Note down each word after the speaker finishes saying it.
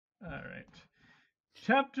All right.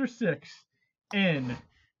 Chapter 6. In.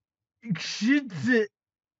 Shit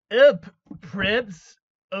up, preps.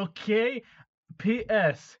 Okay.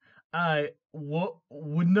 P.S.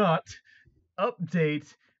 Would not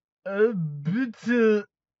update. But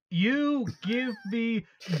you give me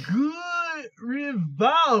good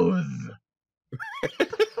reviews. What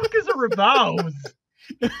the fuck is a reviews?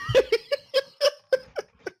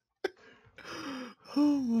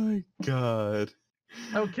 Oh my god.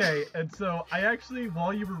 Okay, and so I actually,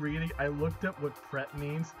 while you were reading, I looked up what prep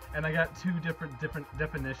means, and I got two different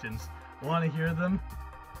definitions. Want to hear them?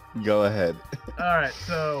 Go ahead. All right,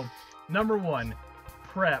 so number one,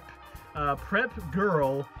 prep. Prep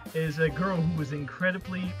girl is a girl who is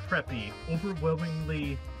incredibly preppy,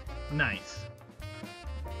 overwhelmingly nice.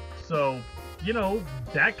 So, you know,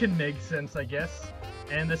 that can make sense, I guess.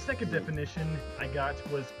 And the second definition I got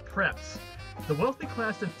was preps. The wealthy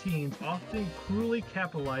class of teens often cruelly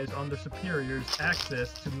capitalize on their superiors'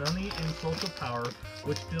 access to money and social power,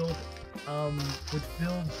 which builds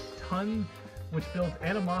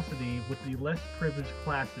animosity with the less privileged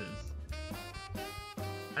classes.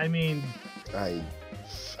 I mean, I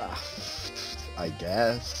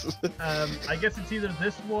guess. I guess it's either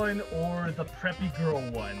this one or the preppy girl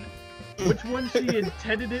one. Which one she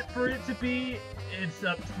intended it for it to be, it's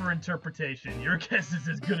up for interpretation. Your guess is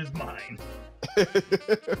as good as mine.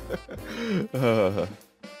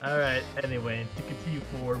 Alright, anyway, to continue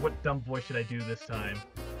forward, what dumb voice should I do this time?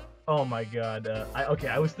 Oh my god,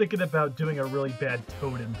 I was thinking about doing a really bad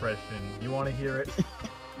Toad impression. You want to hear it?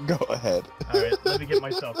 Go ahead. Alright, let me get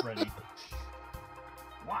myself ready.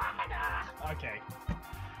 Okay.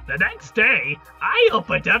 The next day, I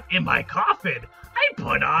opened up in my coffin. I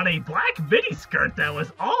put on a black miniskirt that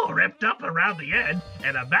was all ripped up around the end,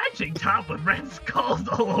 and a matching top with red skulls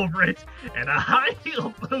all over it, and a high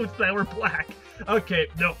heel boots that were black. Okay,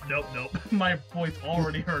 nope. My voice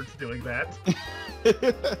already hurts doing that.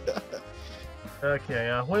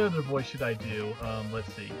 Okay, what other voice should I do?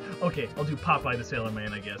 Let's see. Okay, I'll do Popeye the Sailor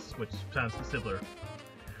Man, I guess, which sounds similar.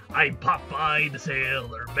 I'm Popeye the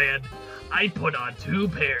Sailor Man. I put on 2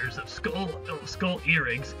 pairs of skull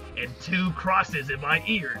earrings and 2 crosses in my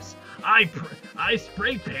ears. I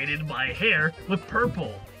spray painted my hair with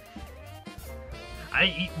purple.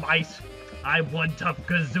 I'm one tough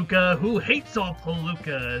Kazuka who hates all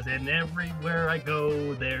palookas, and everywhere I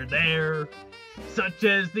go, they're there. Such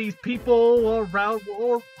as these people around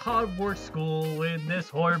Hogwarts School in this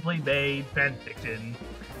horribly made fanfiction.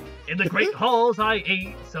 In the great halls, I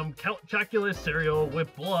ate some Count Chocula cereal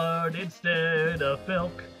with blood instead of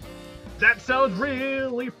milk. That sounds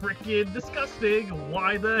really freaking disgusting.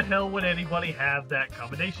 Why the hell would anybody have that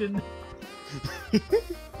combination?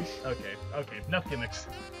 Okay, enough gimmicks.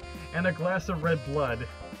 And a glass of red blood.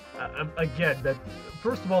 Again,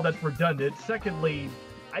 first of all, that's redundant. Secondly,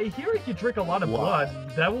 I hear if you drink a lot of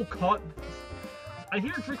blood, that will cause... I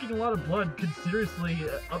hear drinking a lot of blood could seriously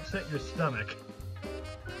upset your stomach.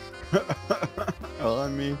 Well, I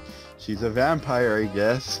mean, she's a vampire, I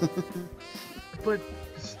guess. But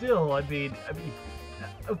still, I mean,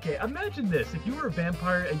 okay, imagine this. If you were a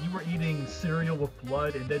vampire and you were eating cereal with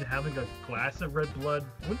blood and then having a glass of red blood,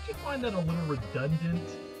 wouldn't you find that a little redundant?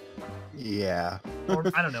 Yeah. Or,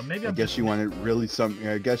 I don't know, maybe I guess she wanted really something.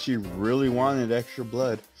 I guess she really wanted extra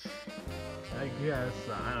blood. I guess,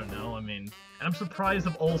 I don't know, I mean, I'm surprised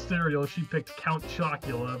of all cereal she picked Count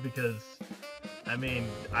Chocula because... I mean,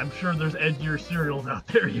 I'm sure there's edgier cereals out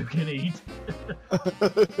there you can eat.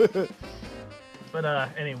 But,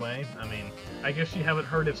 anyway, I mean, I guess you haven't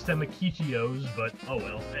heard of Semakichios, but oh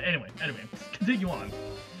well. Anyway, let's continue on.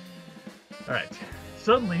 Alright.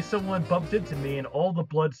 Suddenly, someone bumped into me and all the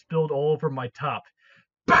blood spilled all over my top.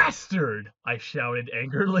 Bastard! I shouted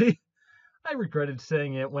angrily. I regretted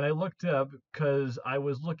saying it when I looked up because I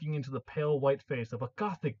was looking into the pale white face of a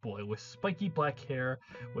gothic boy with spiky black hair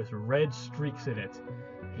with red streaks in it.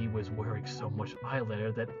 He was wearing so much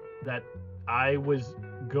eyeliner that I was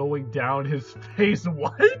going down his face.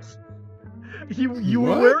 What? You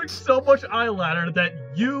were wearing so much eyeliner that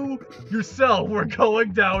you yourself were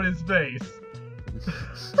going down his face.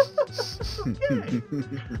 Okay.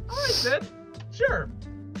 Alright then. Sure.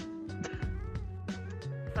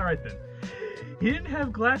 Alright then. He didn't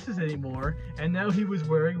have glasses anymore, and now he was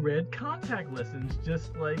wearing red contact lenses,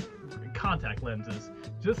 just like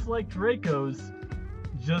Draco's.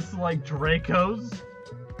 Just like Draco's?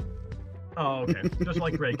 Oh, okay. Just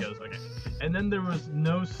like Draco's, okay. And then there was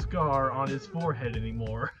no scar on his forehead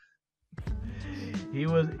anymore. He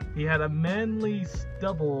had a manly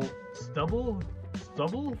stubble?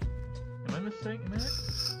 Am I mistaken?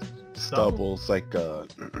 Stubble's like a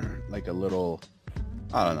little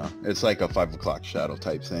I don't know. It's like a 5 o'clock shadow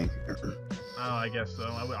type thing. Oh, I guess so.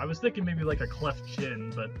 I was thinking maybe like a cleft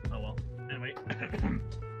chin, but oh well. Anyway.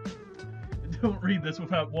 Don't read this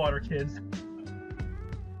without water, kids.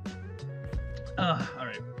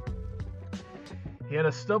 Alright. He had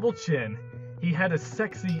a stubble chin. He had a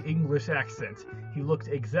sexy English accent. He looked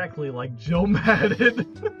exactly like Joe Madden.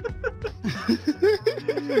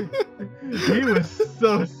 He was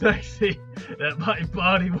so sexy that my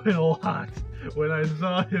body went all hot when I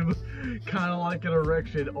saw him, kind of like an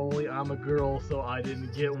erection, only I'm a girl, so I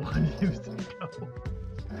didn't get one years ago.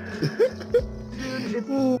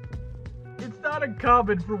 Dude, it's not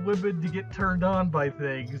uncommon for women to get turned on by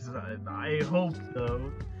things. I hope,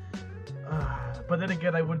 though. But then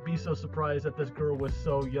again, I wouldn't be so surprised that this girl was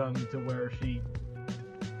so young to where she...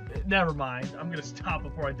 Never mind. I'm gonna stop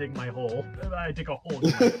before I dig my hole. I dig a hole.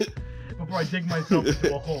 Before I dig myself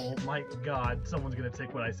into a hole. My God, someone's gonna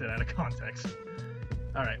take what I said out of context.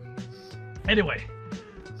 Alright. Anyway.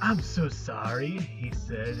 I'm so sorry, he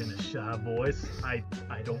said in a shy voice. I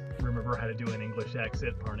don't remember how to do an English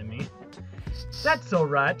accent, pardon me. That's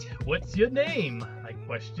alright. What's your name? I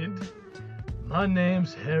questioned. My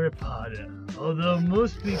name's Harry Potter, although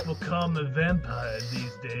most people call me vampire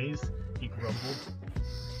these days, he grumbled.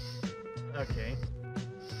 Okay.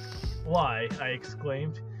 Why? I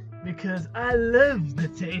exclaimed. Because I love the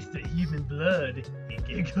taste of human blood, he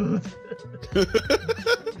giggled.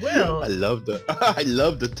 Well, I love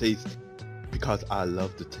the taste because I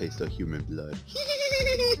love the taste of human blood.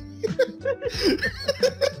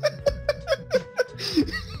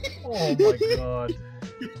 Oh my God.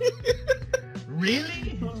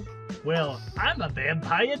 Really? Well, I'm a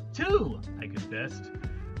vampire too, I confessed.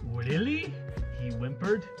 Really? He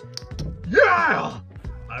whimpered. Yeah!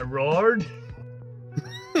 I roared.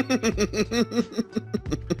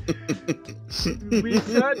 We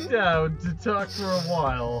sat down to talk for a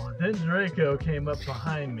while. Then Draco came up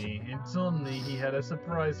behind me and told me he had a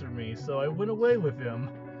surprise for me, so I went away with him.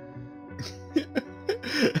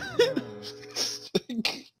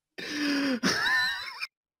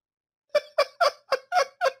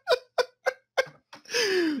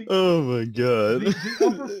 Oh my God.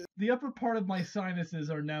 The upper part of my sinuses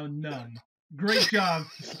are now numb. Great job,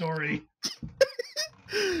 story.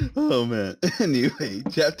 Oh man. Anyway,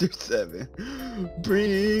 chapter 7.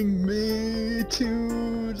 Bring me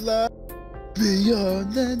to life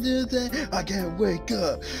beyond the day. I can't wake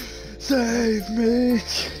up. Save me.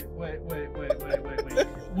 Wait.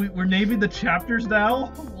 We're naming the chapters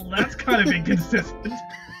now? Well, that's kind of inconsistent.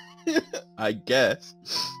 I guess.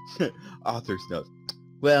 Author's note.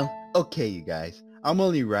 Well, okay, you guys. I'm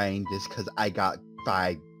only writing this because I got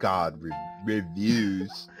 5 God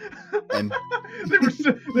reviews, and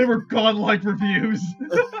they were godlike reviews.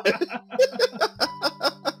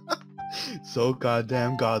 So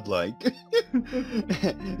goddamn godlike.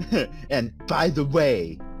 And by the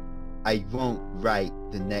way, I won't write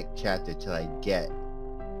the next chapter till I get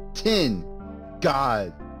 10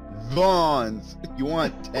 God Vons. You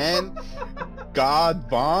want 10 God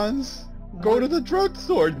Vons? Go to the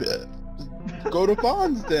drugstore then. Go to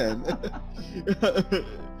Vons then.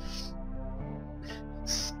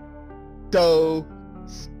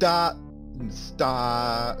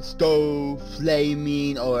 Stop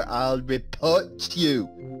flaming or I'll report you.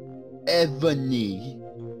 Ebony.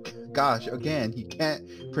 Gosh, again, he can't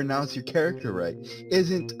pronounce your character right.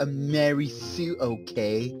 Isn't a Mary Sue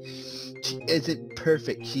okay? She isn't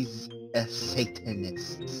perfect. She's a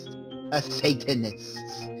Satanist.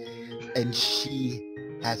 And she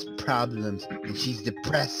has problems and she's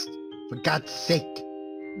depressed. For God's sake.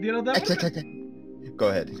 You know, that Go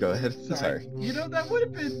ahead. Sorry. You know, that would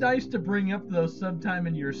have been nice to bring up though sometime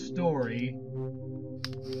in your story.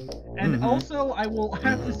 And also, I will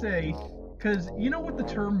have to say, because you know what the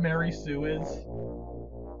term Mary Sue is?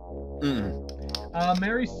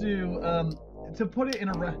 Mary Sue, to put it in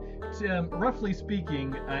a roughly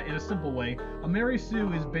speaking, in a simple way, a Mary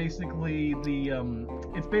Sue is basically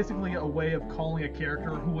it's basically a way of calling a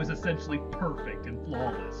character who is essentially perfect and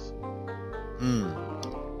flawless.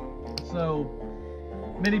 So,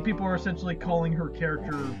 many people are essentially calling her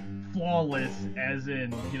character flawless, as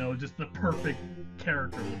in, you know, just the perfect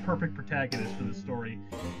character, the perfect protagonist for the story.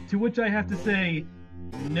 To which I have to say,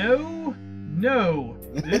 no,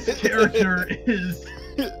 this character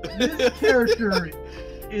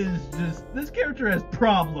has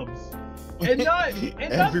problems. And not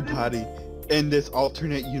everybody in this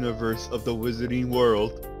alternate universe of the wizarding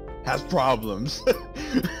world has problems.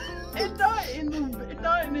 And not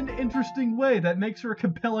in an interesting way that makes her a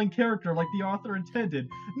compelling character like the author intended.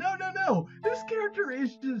 No. This character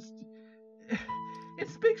is just... it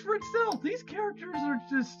speaks for itself. These characters are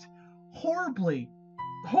just horribly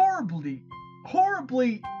horrible.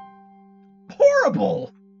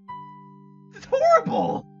 It's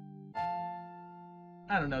horrible.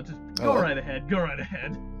 I don't know. Just go right ahead. Go right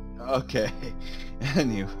ahead. Okay.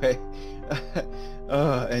 Anyway.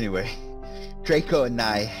 Anyway. Draco and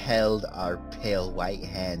I held our pale white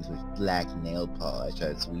hands with black nail polish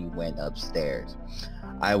as we went upstairs.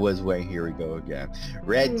 I was wearing, here we go again,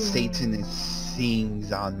 red Satan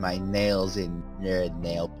sings on my nails in red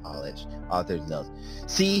nail polish. Author's notes.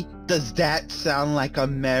 See, does that sound like a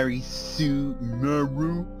Mary Sue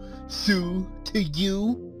to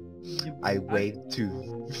you? I waved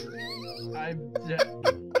to...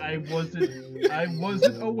 I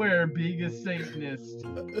wasn't aware being a Satanist.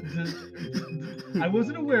 I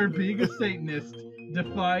wasn't aware being a Satanist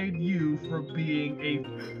defined you for being a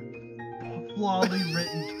flawedly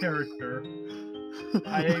written character.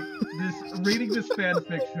 Reading this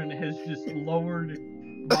fanfiction has just lowered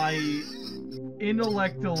my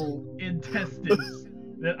intellectual intestines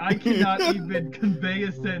that I cannot even convey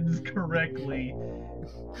a sentence correctly.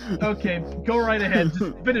 Okay, go right ahead.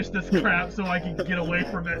 Just finish this crap so I can get away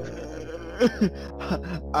from it.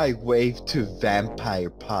 I waved to Vampire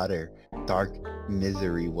Potter. Dark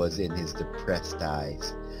misery was in his depressed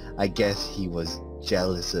eyes. I guess he was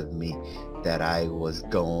jealous of me that I was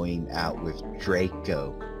going out with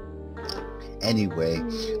Draco. Anyway,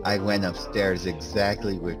 I went upstairs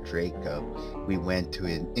exactly with Draco. We went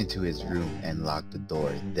into his room and locked the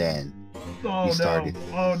door. Then we started...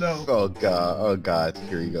 Oh no. Oh god,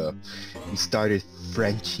 here we go. We started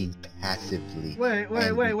Frenching passively. Wait.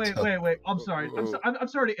 I'm sorry. I'm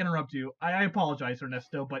sorry to interrupt you. I apologize,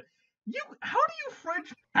 Ernesto, but how do you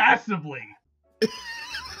French passively?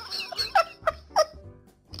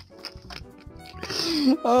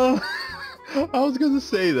 I was gonna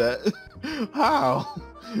say that. How?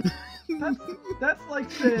 That's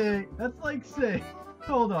like saying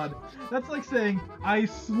hold on. That's like saying I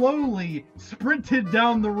slowly sprinted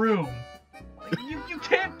down the room. Like, you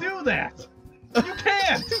can't do that. You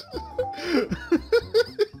can't.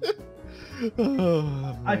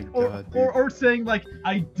 Oh my god. Or saying like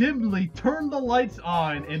I dimly turned the lights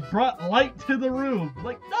on and brought light to the room.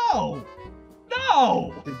 Like no.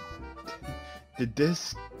 Did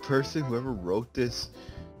this person, whoever wrote this,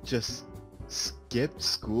 just skip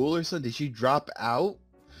school or something? Did she drop out?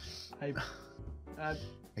 I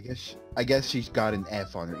guess she's got an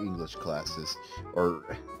F on her English classes,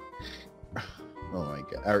 or oh my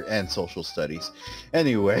god, and social studies.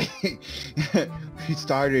 Anyway, we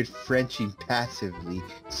started Frenching passively.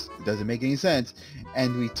 Doesn't make any sense,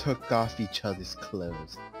 and we took off each other's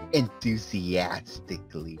clothes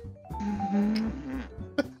enthusiastically.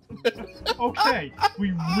 Okay,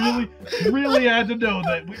 we really had to know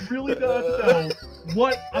that. We really had to know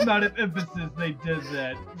what amount of emphasis they did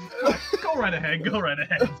that. Go right ahead.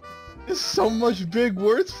 It's so much big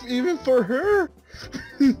words even for her.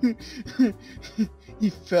 He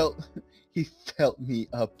felt me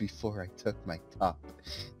up before I took my top.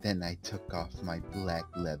 Then I took off my black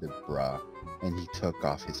leather bra, and he took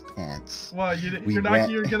off his pants. Well, you're not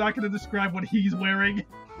going to describe what he's wearing?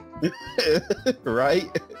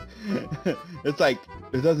 Right? It's like,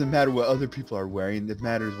 it doesn't matter what other people are wearing, it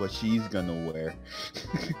matters what she's gonna wear.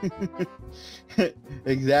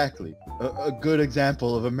 Exactly. A good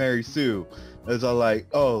example of a Mary Sue is all like,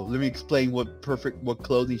 oh, let me explain what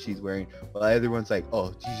clothing she's wearing, while everyone's like,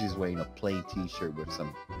 oh, she's just wearing a plain t-shirt with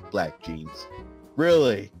some black jeans.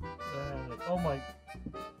 Really? Oh my...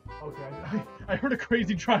 Okay, I heard a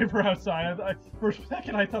crazy driver outside. For a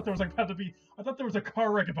second, I thought there was I thought there was a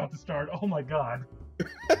car wreck about to start. Oh my god.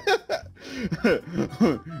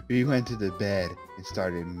 We went to the bed and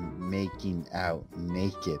started making out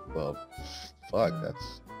naked. Well, fuck,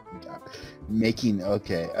 that's... making...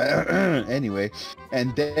 okay. Anyway,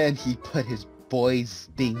 and then he put his boy's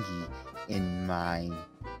thingy in mine.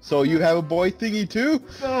 So you have a boy thingy too?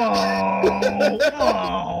 Oh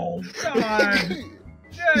god.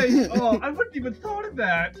 Jay, I wouldn't even thought of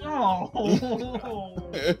that.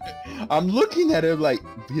 Oh. I'm looking at him like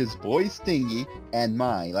his boy's thingy and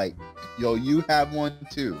mine. Like, yo, you have one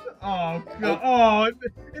too. Oh god. Oh,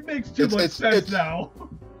 it makes too much sense now.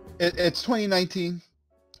 It's 2019.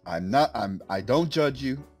 I don't judge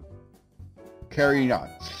you. Carrying on.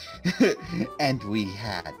 And we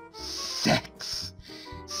had sex.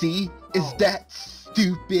 See? Is that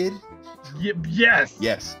stupid? Yes.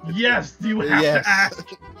 Yes. Yes. You have to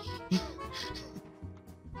ask.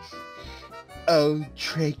 Oh,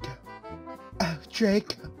 Draco. Oh,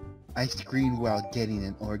 Draco. I screamed while getting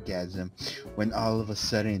an orgasm when all of a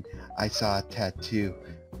sudden I saw a tattoo.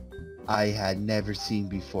 I had never seen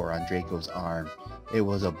before on Draco's arm. It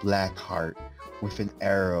was a black heart with an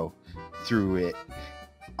arrow through it.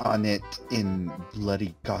 On it, in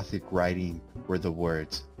bloody Gothic writing, were the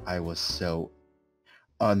words,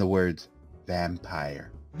 on the words,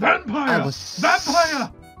 vampire. Vampire!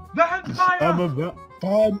 Vampire! Vampire! I'm a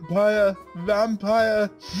vampire! Vampire!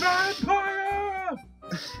 Vampire!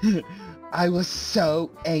 I was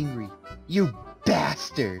so angry. You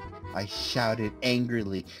bastard! I shouted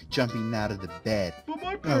angrily, jumping out of the bed. But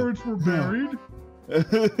my parents were married.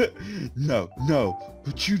 No,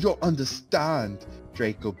 but you don't understand,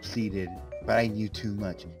 Draco pleaded, but I knew too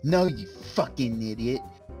much. No, you fucking idiot,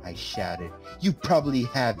 I shouted. You probably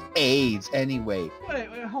have AIDS anyway. Wait,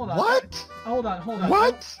 hold on. What? Hold on.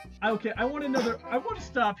 What? Okay, I want to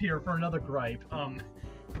stop here for another gripe.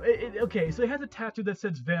 Okay, so it has a tattoo that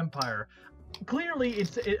says vampire. Clearly,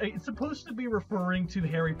 it's supposed to be referring to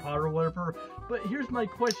Harry Potter or whatever, but here's my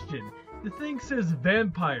question. The thing says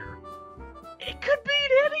vampire. It could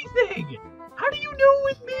mean anything! How do you know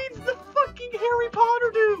it means the fucking Harry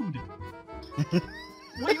Potter dude?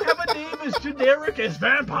 When you have a name as generic as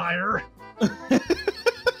vampire.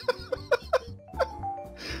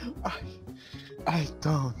 I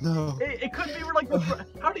don't know. It could be like,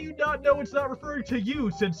 how do you not know it's not referring to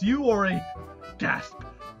you since you are a, gasp,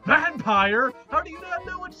 vampire? How do you not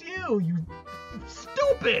know it's you, you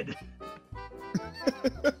stupid?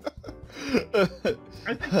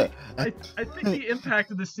 I think the impact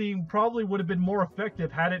of the scene probably would have been more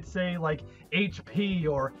effective had it say like HP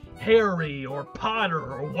or Harry or Potter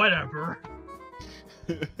or whatever.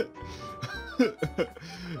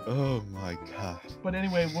 Oh my god. But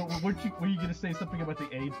anyway, were you gonna say something about the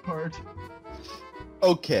AIDS part?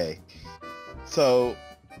 Okay, so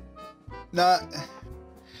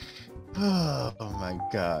oh my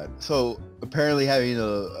god. So apparently having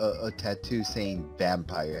a tattoo saying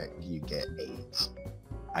vampire, you get AIDS,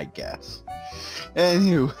 I guess.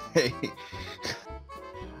 Anyway.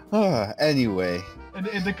 Anyway.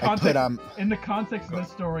 In the context of the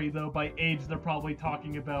story, though, by AIDS, they're probably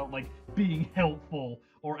talking about, like, being helpful,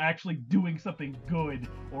 or actually doing something good,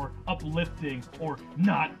 or uplifting, or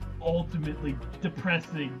not ultimately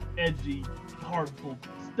depressing, edgy, harmful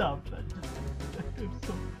stuff.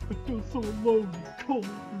 I feel so alone and cold.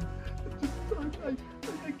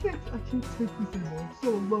 I can't take this anymore. I'm so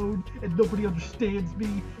alone, and nobody understands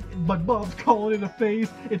me. And my mom's calling it a phase.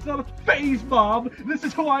 It's not a phase, Mom. This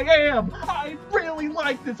is who I am. I really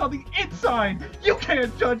like this on the inside. You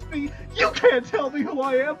can't judge me. You can't tell me who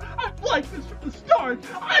I am. I've liked this from the start.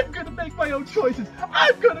 I'm gonna make my own choices.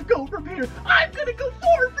 I'm gonna go from here. I'm gonna go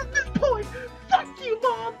forward from this point. Fuck you,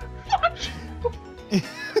 Mom. Fuck you.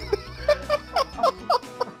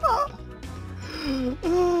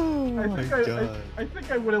 Oh my god. I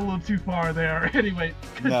think I went a little too far there. Anyway,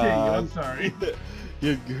 continue. Nah, I'm sorry.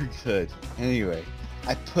 You're good. Anyway,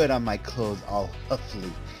 I put on my clothes all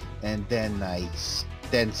huffily, and then I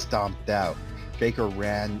stomped out. Draco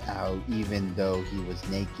ran out even though he was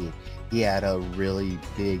naked. He had a really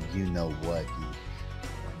big you-know-what.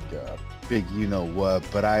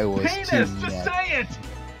 But I was Penis, too just mad. say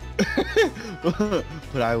it!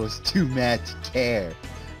 But I was too mad to care.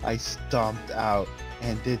 I stomped out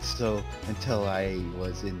and did so until I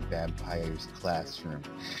was in Vampire's classroom,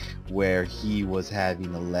 where he was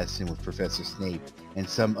having a lesson with Professor Snape and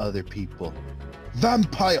some other people.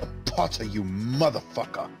 Vampire Potter, you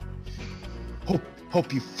motherfucker!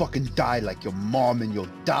 Hope you fucking die like your mom and your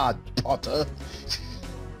dad, Potter!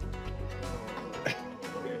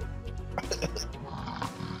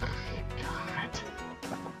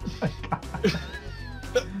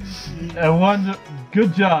 And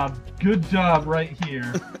good job right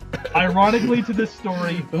here. Ironically to this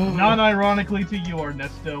story, non-ironically to you,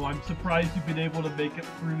 Ernesto, I'm surprised you've been able to make it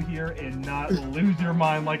through here and not lose your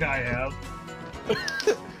mind like I have.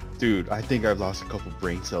 Dude, I think I've lost a couple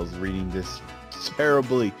brain cells reading this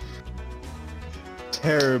terrible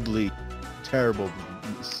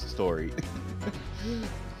story.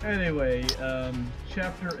 Anyway,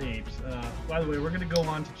 chapter 8. By the way, we're gonna go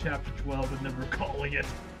on to chapter 12 and then we're calling it.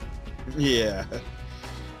 Yeah.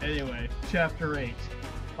 Anyway, chapter 8.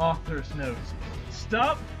 Author's notes.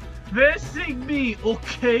 Stop versing me,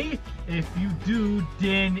 okay? If you do,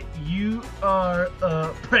 then you are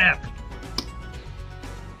a prep.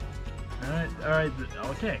 Alright,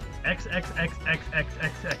 okay.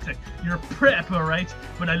 XXXXXXXX. You're a prep, alright?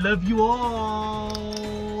 But I love you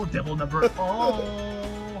all. Devil number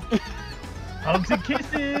all. Hugs and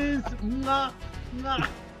kisses. Mwah, mwah.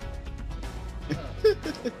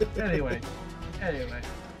 Anyway.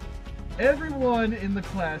 Everyone in the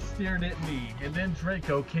class stared at me, and then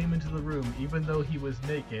Draco came into the room even though he was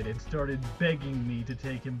naked and started begging me to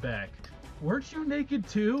take him back. Weren't you naked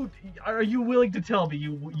too? Are you willing to tell me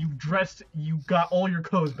you got all your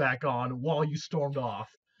clothes back on while you stormed off?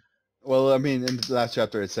 Well, I mean, in the last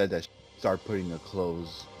chapter it said that she started putting the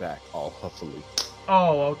clothes back all huffily.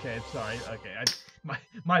 Oh, okay, sorry. Okay,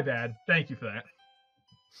 my bad. Thank you for that.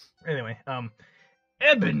 Anyway,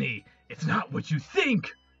 Ebony, it's not what you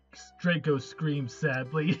think! Draco screamed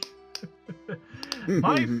sadly.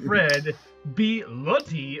 My friend, B.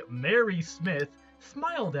 Lottie Mary Smith,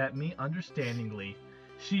 smiled at me understandingly.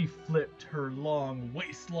 She flipped her long,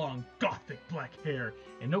 waist-long, gothic black hair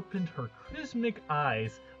and opened her charismatic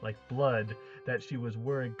eyes like blood that she was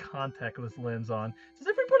wearing contactless lens on. Does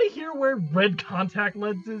everybody here wear red contact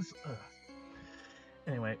lenses? Ugh.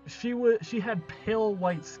 Anyway, she had pale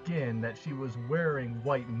white skin that she was wearing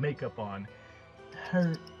white makeup on.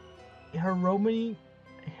 Hermione?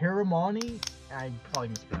 I'm probably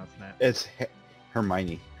mispronouncing that. It's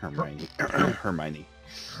Hermione. Hermione. Hermione,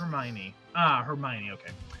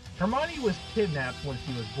 okay. Hermione was kidnapped when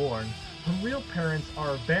she was born. Her real parents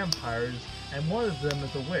are vampires, and one of them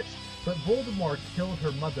is a witch. But Voldemort killed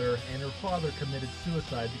her mother, and her father committed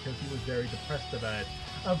suicide because he was very depressed about it.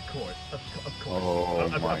 Of course. Oh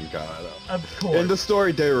my god. Of course. In the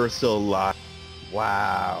story, they were still alive.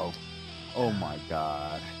 Wow. Oh my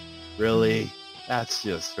god. Really? That's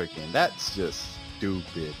just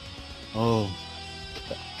stupid. Oh my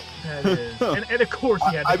god. That is. And of course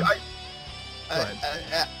he had to...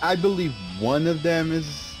 I believe one of them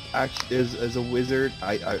is a wizard,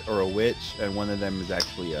 or a witch, and one of them is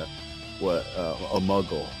actually a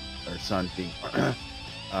muggle or something.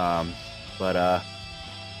 But I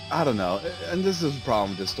don't know. And this is the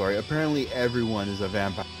problem with this story. Apparently, everyone is a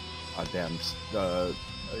vampire.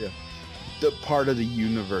 The part of the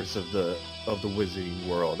universe of the wizarding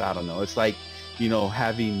world. I don't know. It's like, you know,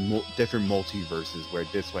 having different multiverses where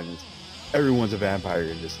this one is everyone's a vampire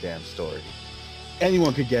in this damn story.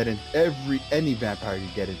 Anyone could get in. Any vampire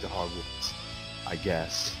could get into Hogwarts, I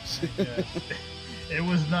guess. Yes. It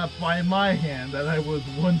was not by my hand that I was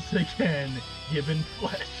once again given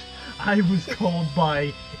flesh. I was called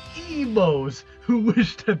by emos who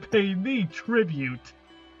wish to pay me tribute.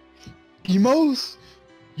 Emos?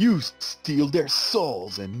 You steal their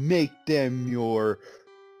souls and make them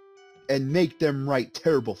write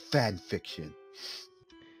terrible fan fiction.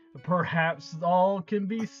 Perhaps all can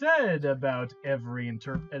be said about every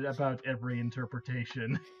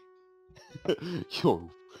interpretation.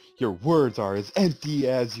 Your words are as empty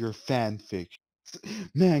as your fanfic.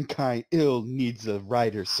 Mankind ill needs a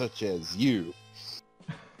writer such as you.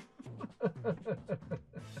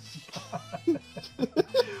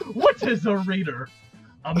 What is a reader?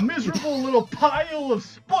 A miserable little pile of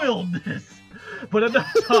spoiledness. But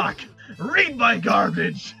enough talk. Read my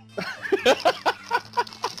garbage.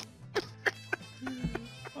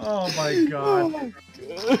 Oh my god. Oh my god.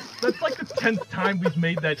 That's like the 10th time we've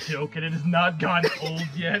made that joke and it has not gotten old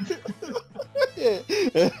yet.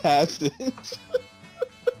 It hasn't.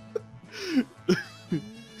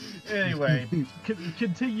 Anyway,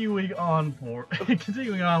 continuing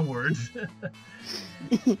onwards.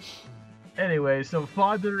 Anyway, so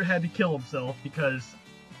father had to kill himself because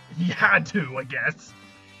he had to, I guess.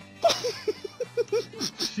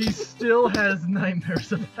 She still has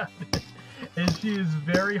nightmares about it, and she is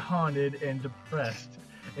very haunted and depressed.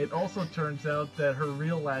 It also turns out that her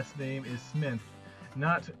real last name is Smith,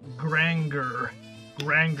 not Granger.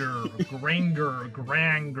 Granger. Grangle.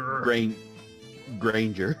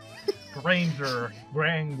 Granville.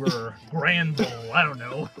 I don't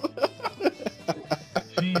know.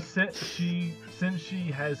 Since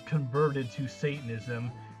she has converted to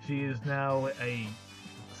Satanism, she is now a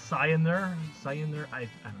Scianer. I'm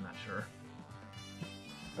not sure.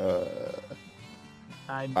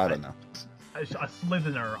 I don't know. A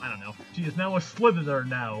Slythener. I don't know. She is now a Slythener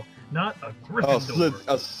now, not a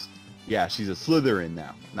Gryffindor. Yeah, she's a Slytherin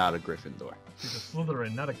now, not a Gryffindor. She's a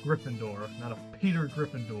Slytherin, not a Gryffindor, not a Peter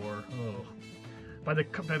Gryffindor. Ugh. By the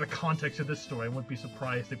context of this story, I wouldn't be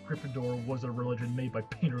surprised if Gryffindor was a religion made by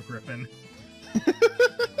Peter Griffin.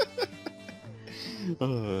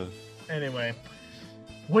 Anyway,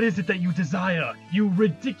 what is it that you desire, you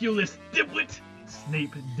ridiculous dimwit?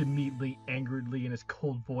 Snape demanded angrily in his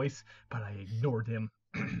cold voice, but I ignored him.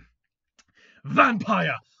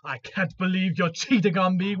 Vampire! I can't believe you're cheating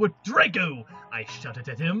on me with Draco! I shouted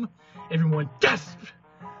at him. Everyone gasped!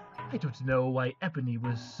 I don't know why Ebony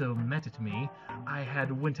was so mad at me. I had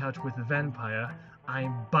went out with a vampire.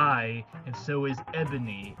 I'm bi, and so is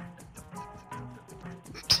Ebony.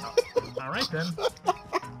 Alright then.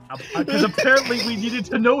 Because apparently we needed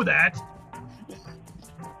to know that.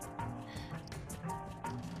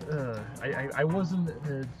 I wasn't.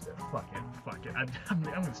 Fuck it. I'm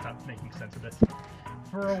gonna stop making sense of this.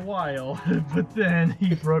 For a while, but then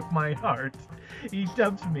he broke my heart. He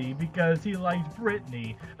dumped me because he liked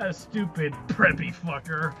Brittany, a stupid preppy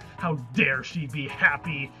fucker. How dare she be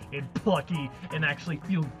happy and plucky and actually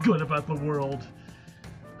feel good about the world?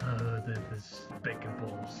 The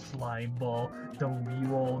despicable slime ball. Don't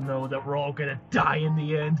you all know that we're all gonna die in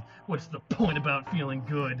the end? What's the point about feeling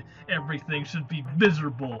good? Everything should be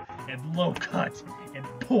miserable and low cut and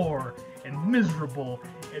poor and miserable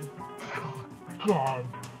and... Oh, God.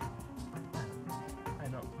 I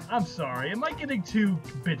know. I'm sorry. Am I getting too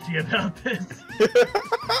bitchy about this?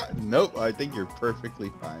 Nope, I think you're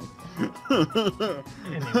perfectly fine.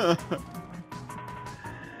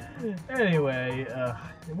 Anyway,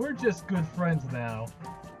 we're just good friends now.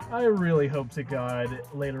 I really hope to God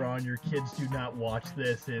later on your kids do not watch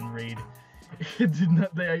this and read.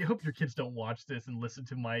 I hope your kids don't watch this and listen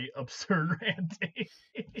to my absurd ranting.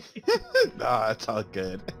 Nah, it's all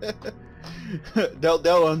good.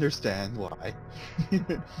 They'll understand why.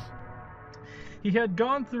 He had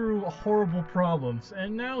gone through horrible problems,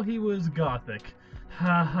 and now he was gothic.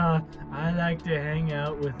 Haha, I like to hang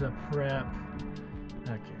out with a prep.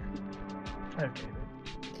 Okay,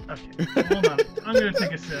 hold on. I'm gonna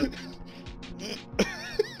take a sip.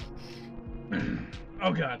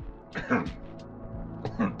 Oh God.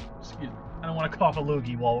 Excuse me. I don't want to cough a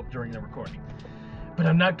loogie during the recording. But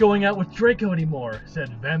I'm not going out with Draco anymore, said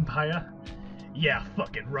Vampire. Yeah,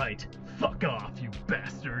 fucking right. Fuck off, you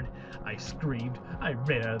bastard. I screamed. I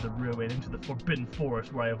ran out of the room and into the forbidden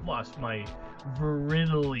forest where I have lost my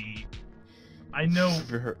virility. I know.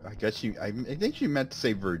 I think she meant to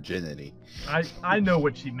say virginity. I know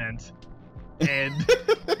what she meant. And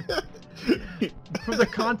for the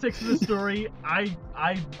context of the story, I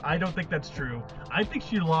don't think that's true. I think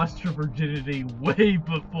she lost her virginity way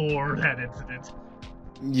before that incident.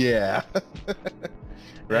 Yeah.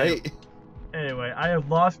 Right? Anyway, I have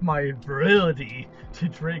lost my virility to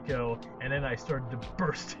Draco, and then I started to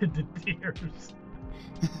burst into tears.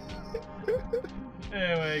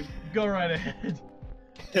 Anyway, go right ahead.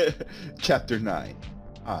 Chapter 9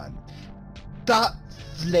 on Stop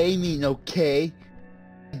Flaming, okay?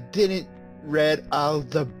 I didn't read all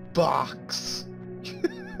the box.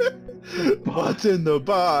 What's in the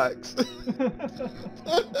box?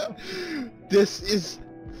 This is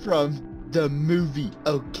from the movie,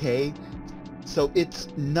 okay? So it's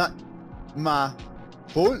not my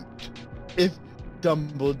fault if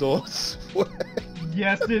Dumbledore swears.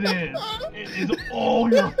 Yes, it is. It is all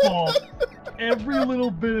your fault. Every little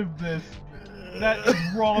bit of this that is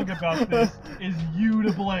wrong about this is you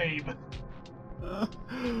to blame.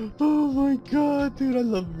 Oh my God, dude, I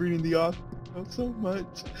love reading the author so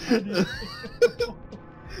much.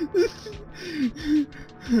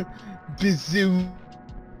 Bizoo.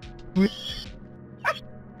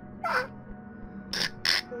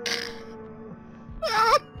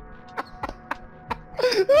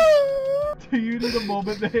 Do you need a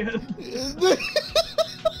moment, man?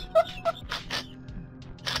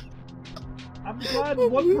 I'm glad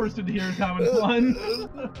one person here is having fun.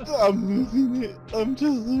 I'm losing it. I'm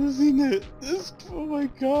just losing it. Oh my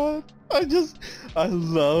God. I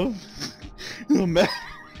love, no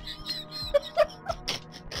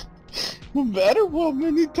matter what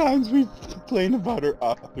many times we complain about our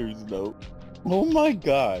authors though. Oh my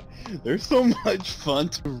God, they're so much fun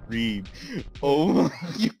to read. Oh,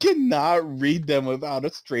 you cannot read them without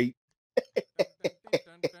a straight.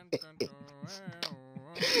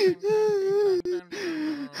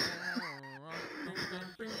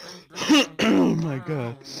 Oh my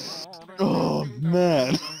God. Oh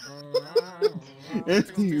man.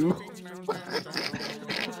 Anyway.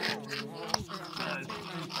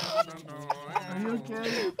 Are you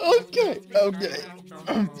okay? Okay.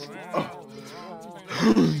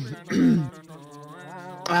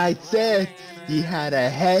 I said he had a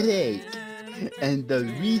headache, and the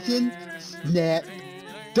reason Snap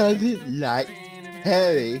doesn't like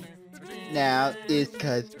Harry now is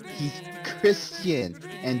because he's Christian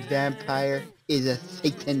and Vampire is a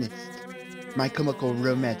Satanist. My Chemical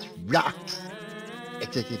Romance rocks.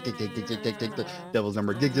 Devil's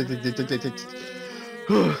number.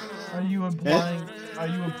 Are you implying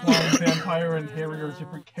Vampire and Harry are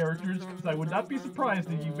different characters? Because I would not be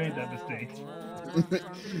surprised if you made that mistake.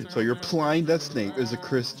 So you're implying that Snape is a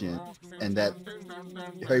Christian and that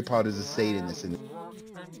Harry Potter is a Satanist.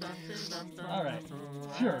 Alright,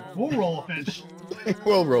 sure, we'll roll a fish.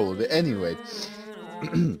 We'll roll with it. Anyway,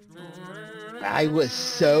 I was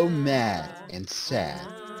so mad and sad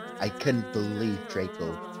I couldn't believe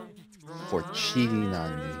Draco for cheating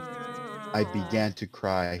on me. I began to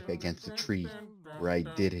cry against the tree where I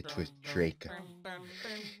did it with Draco.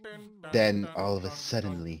 Then all of a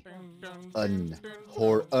suddenly,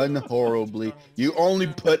 unhorribly, you only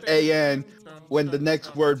put an when the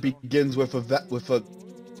next word begins with a.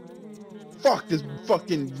 Fuck, this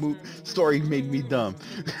fucking story made me dumb.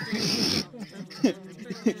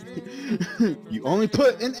 You only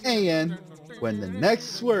put an an when the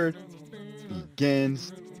next word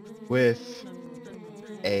begins with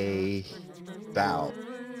a vowel.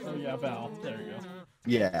 Oh yeah, vowel. There you go.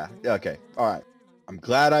 Yeah, okay, alright. I'm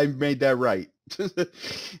glad I made that right.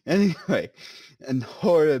 Anyway, an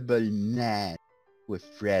horrible man with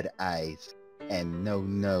red eyes and no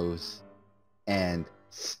nose and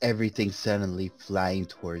everything suddenly flying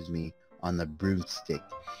towards me on a broomstick.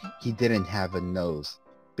 He didn't have a nose,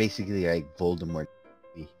 basically like Voldemort.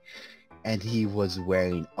 And he was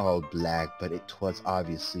wearing all black, but it was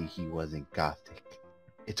obviously he wasn't gothic.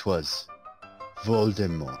 It was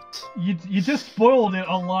Voldemort. You just spoiled it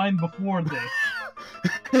a line before this.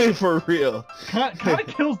 For real. Kind of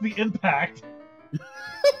kills the impact.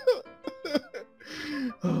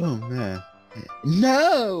 Oh man.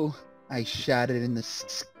 No! I shouted in a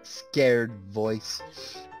scared voice,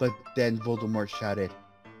 but then Voldemort shouted,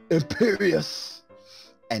 Imperious!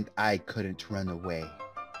 And I couldn't run away.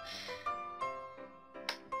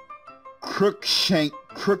 Crookshanks,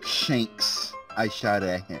 I shouted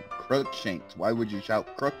at him. Crookshanks, why would you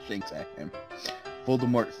shout Crookshanks at him?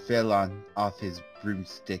 Voldemort fell off his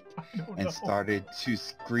broomstick and started to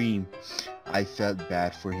scream. I felt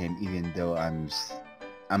bad for him even though I'm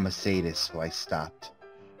a sadist, so I stopped.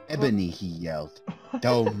 Ebony, he yelled,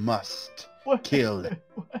 thou must kill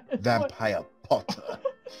Vampire Potter.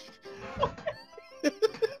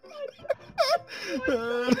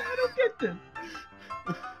 I don't get this.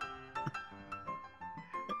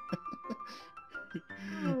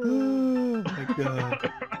 Oh my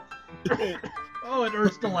god. Oh, it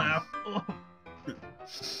hurts to laugh. Oh.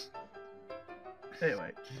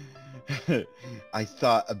 Anyway. I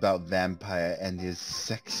thought about Vampire and his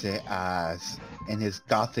sexy eyes and his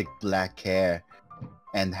gothic black hair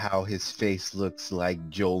and how his face looks like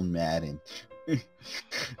Joel Madden.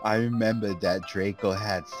 I remember that Draco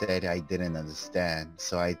had said I didn't understand,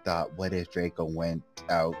 so I thought, what if Draco went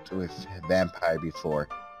out with Vampire before?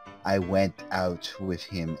 I went out with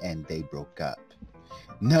him and they broke up.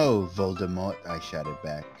 No, Voldemort, I shouted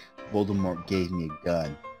back. Voldemort gave me a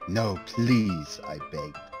gun. No, please, I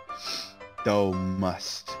begged. Thou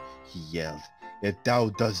must, he yelled. If thou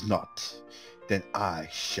does not, then I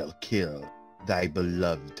shall kill thy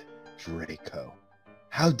beloved Draco.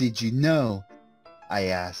 How did you know? I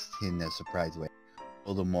asked in a surprised way.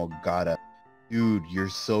 Voldemort got up. Dude, you're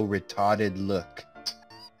so retarded, look.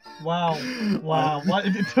 Wow. What?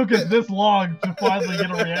 It took us this long to finally get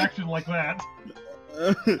a reaction like that.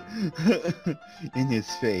 In his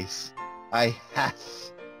face, I have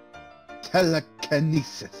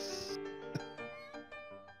telekinesis.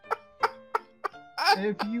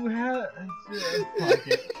 If you had, fuck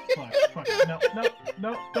it. Fuck it.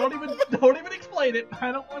 No. Don't even explain it.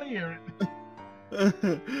 I don't want to hear it.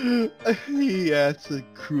 He answered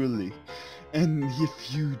cruelly, and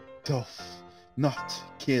if you doth not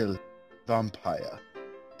kill Vampire,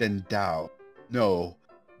 then thou know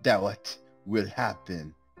that what will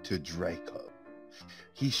happen to Draco.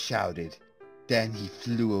 He shouted, then he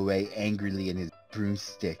flew away angrily in his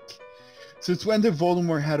broomstick. Since when did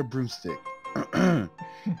Voldemort had a broomstick?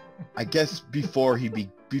 I guess before he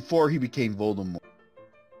became Voldemort.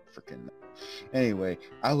 Freaking. Anyway,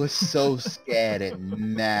 I was so scared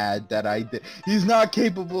and mad that he's not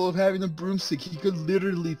capable of having a broomstick. He could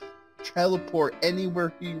literally teleport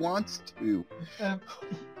anywhere he wants to.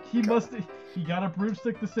 He got a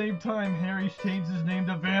broomstick the same time Harry's changed his name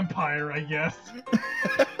to Vampire, I guess.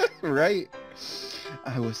 Right?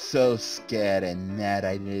 I was so scared and mad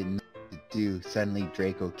I didn't know what to do. Suddenly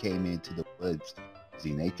Draco came into the woods. Is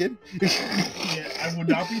he naked? Yeah, I would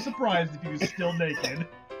not be surprised if he was still naked.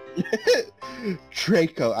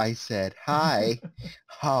 Draco, I said. Hi.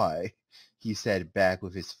 Hi. He said back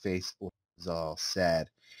with his face was all sad.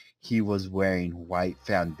 He was wearing white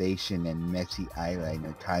foundation and messy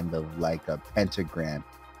eyeliner, kind of like a pentagram.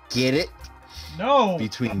 Get it? No!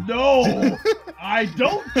 No! I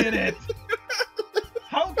don't get it!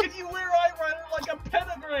 How can you wear eyeliner like a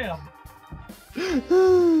pentagram?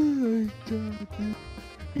 Oh my god.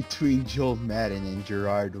 Between Joel Madden and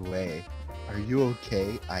Gerard Way. Are you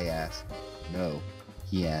okay? I asked. No,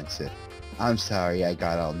 he answered. I'm sorry I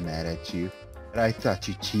got all mad at you, but I thought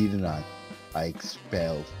you cheated on me. I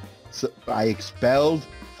expelled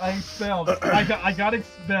I expelled. I got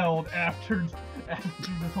expelled after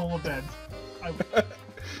this whole event.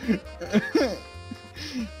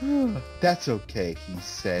 That's okay, he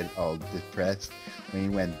said, all depressed, when he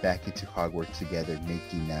went back into Hogwarts together,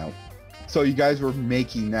 making out. So you guys were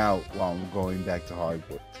making out while going back to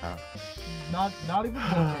Hogwarts, huh? Not even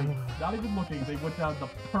looking. Not even looking. They went down the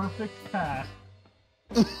perfect path.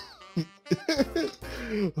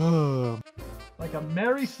 Like a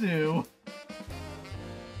Mary Sue.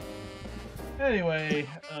 Anyway,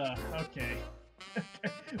 okay.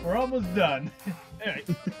 We're almost done. Anyway.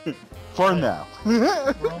 For now.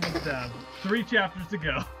 We're almost done. 3 chapters to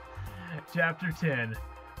go. Chapter 10.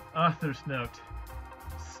 Author's note.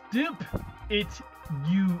 Stip it,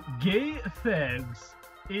 you gay fags.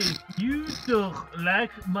 If you don't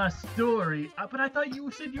like my story... but I thought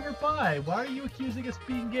you said you were bi. Why are you accusing us of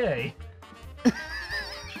being gay?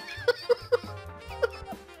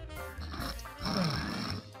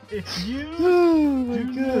 If you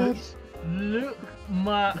do not look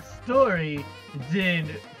my story, then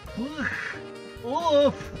fuck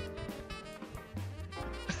off.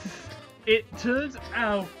 It turns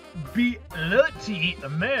out Bloody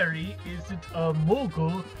Mary isn't a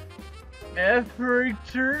mogul.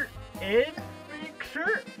 Efforter.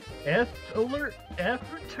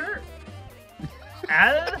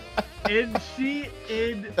 And she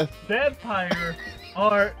and vampire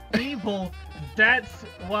are evil. That's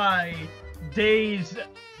why they's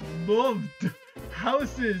moved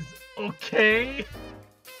houses, okay?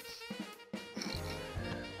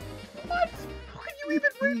 What? How can you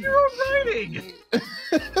even read your own writing?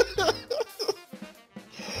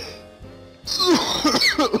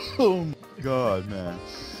 Oh my god, man.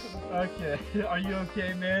 Okay, are you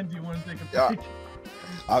okay, man? Do you want to take a break?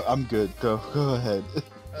 I'm good. Go ahead.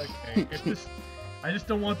 Okay, I just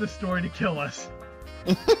don't want this story to kill us.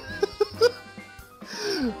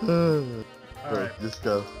 Alright. Just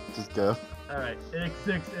go. Alright,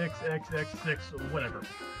 X6, whatever.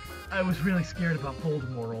 I was really scared about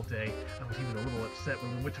Voldemort all day. I was even a little upset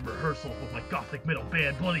when we went to rehearsal with my gothic metal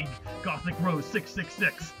band, Bloody Gothic Rose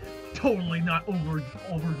 666. Totally not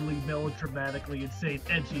overly melodramatically insane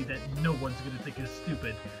edgy that no one's gonna think is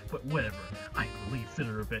stupid. But whatever, I'm the lead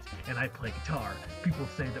singer of it, and I play guitar. People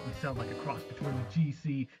say that we sound like a cross between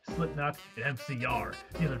GC, Slipknot, and MCR.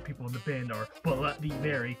 The other people in the band are Bloody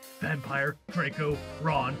Mary, Vampire, Draco,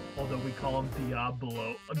 Ron, although we call him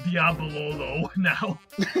Diablo though now.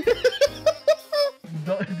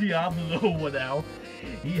 Diablo now.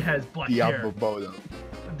 He has black hair.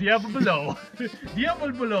 Diablo.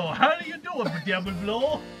 Diablo. How do you do it,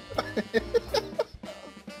 Diablo?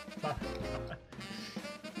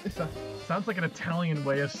 Sounds like an Italian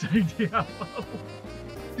way of saying Diablo.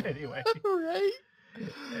 Anyway. Right?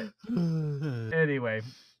 Anyway.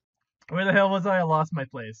 Where the hell was I? I lost my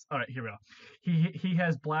place. Alright, here we go. He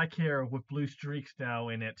has black hair with blue streaks now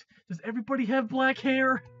in it. Does everybody have black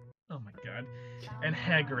hair? Oh my god. And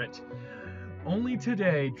Hagrid. Only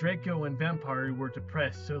today, Draco and Vampire were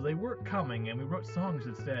depressed, so they weren't coming, and we wrote songs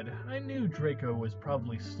instead. I knew Draco was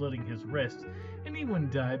probably slitting his wrist, and he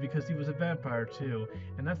wouldn't die because he was a vampire too.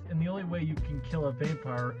 And the only way you can kill a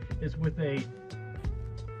vampire is with a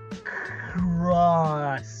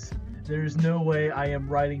cross. There's no way I am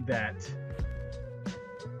writing that.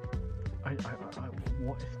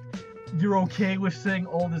 What? You're okay with saying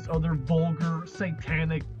all this other vulgar,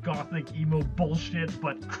 satanic, gothic, emo bullshit,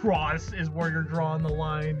 but cross is where you're drawing the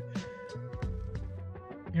line?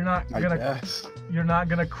 You're not gonna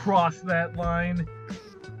cross that line?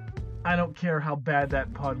 I don't care how bad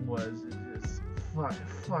that pun was. It just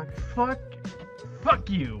fuck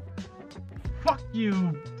you. Fuck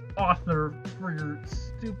you, author, for your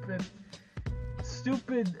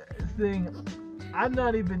stupid thing. I'm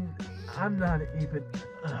not even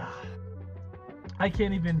I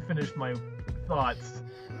can't even finish my thoughts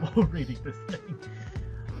while reading this thing.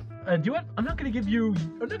 Do you want? I'm not gonna give you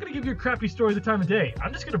a crappy story the time of day.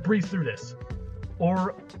 I'm just gonna breeze through this.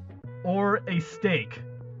 Or a steak.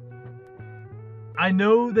 I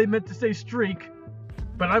know they meant to say streak,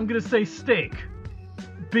 but I'm gonna say steak.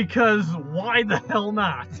 Because why the hell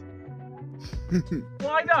not?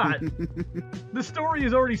 Why not? The story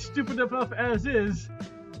is already stupid enough as is.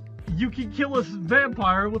 You can kill a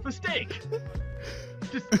vampire with a steak.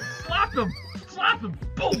 Just slap him,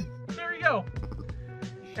 boom, there you go.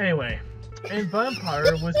 Anyway, a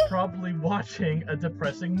vampire was probably watching a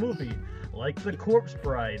depressing movie, like The Corpse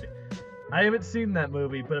Bride. I haven't seen that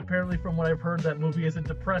movie, but apparently from what I've heard, that movie isn't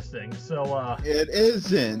depressing, so, It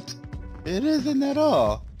isn't. It isn't at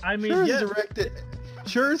all. I mean,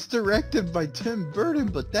 Sure, it's directed by Tim Burton,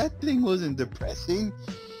 but that thing wasn't depressing.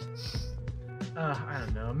 I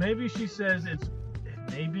don't know. Maybe she says it's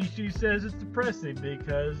depressing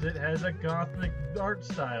because it has a gothic art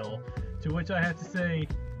style. To which I have to say,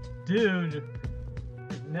 dude,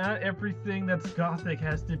 not everything that's gothic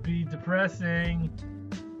has to be depressing.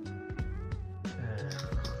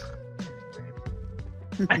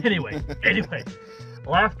 Anyway,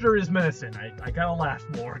 laughter is medicine. I gotta laugh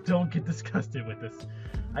more. Don't get disgusted with this.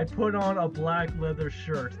 I put on a black leather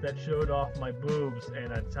shirt that showed off my boobs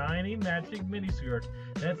and a tiny matching miniskirt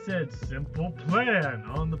that said "Simple Plan"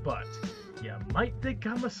 on the butt. You might think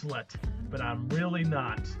I'm a slut, but I'm really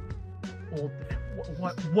not.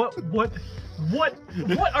 What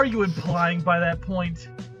are you implying by that point?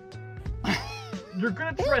 You're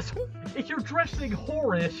gonna dress. If you're dressing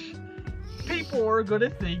whorish, people are gonna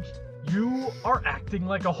think you are acting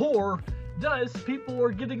like a whore. Thus, people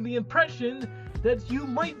are getting the impression that you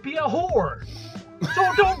might be a whore.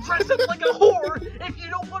 So don't dress up like a whore if you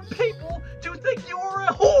don't want people to think you're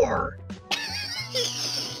a whore.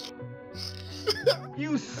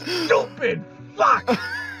 You stupid fuck!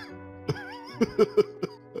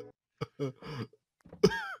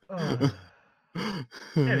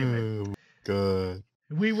 Anyway, God.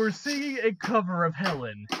 we were singing a cover of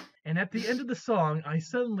Helen, and at the end of the song, I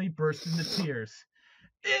suddenly burst into tears.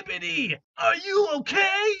 Ebony, are you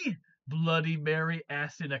okay? Bloody Mary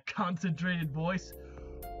asked in a concentrated voice.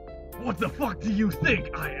 What the fuck do you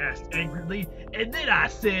think? I asked angrily, and then I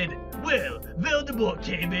said, well, Voldemort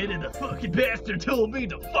came in and the fucking bastard told me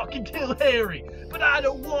to fucking kill Harry, but I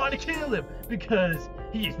don't want to kill him because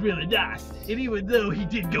he's really nice, and even though he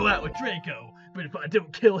did go out with Draco, but if I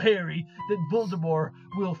don't kill Harry, then Voldemort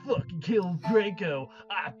will fucking kill Draco.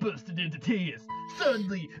 I busted into tears.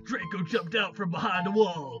 Suddenly, Draco jumped out from behind a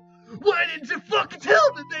wall. Why didn't you fucking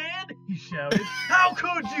tell me, man? He shouted. How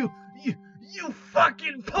could you? You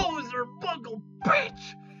fucking poser bungle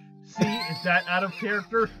bitch! See, is that out of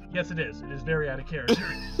character? Yes, it is. It is very out of character.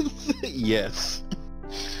 Yes.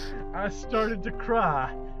 I started to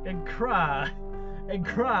cry and cry and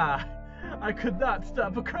cry. I could not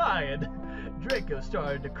stop crying. Draco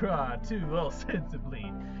started to cry too, all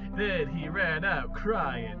sensibly. Then he ran out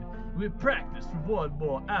crying. We practiced for 1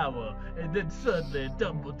 more hour, and then suddenly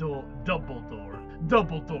Dumbledore,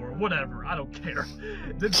 whatever, I don't care.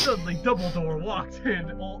 Then suddenly Dumbledore walked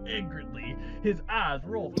in all angrily. His eyes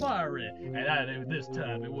were all fiery, and I knew this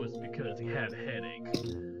time it was because he had a headache.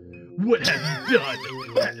 What have you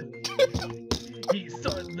done? He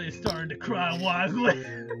suddenly started to cry wisely.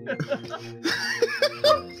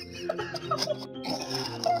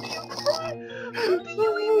 How do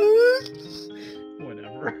you even...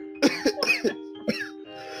 Whatever.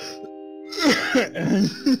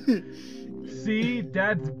 See,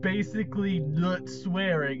 that's basically nut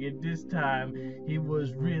swearing, and this time he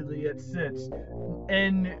was really upset.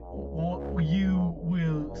 And you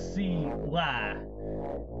will see why.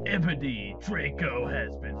 Ebony, Draco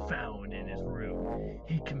has been found in his room.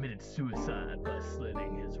 He committed suicide by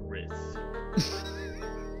slitting his wrists.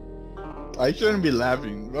 I shouldn't be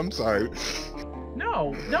laughing. I'm sorry.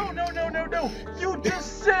 No. You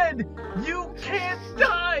just said you can't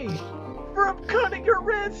die from cutting your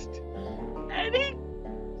wrist. And he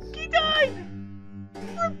died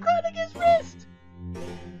from cutting his wrist.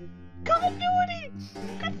 Continuity,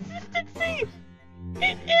 consistency,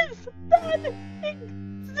 it is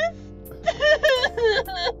non-existent.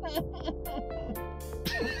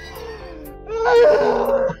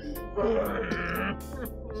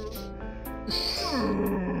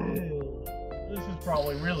 This is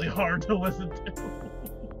probably really hard to listen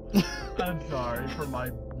to. I'm sorry for my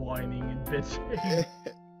whining and bitching.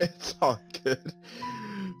 It's all good.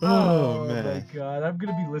 Oh man. My god, I'm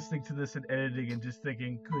gonna be listening to this and editing and just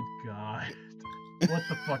thinking, good god, what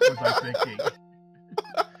the fuck was I thinking?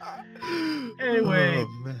 Anyway,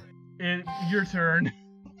 your turn.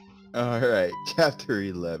 Alright, chapter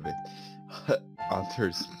 11.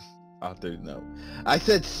 Author's note. I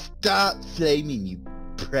said stop flaming, you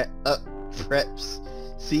preps.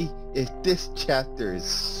 See, if this chapter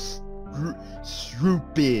is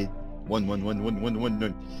stupid, one,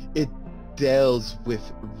 it deals with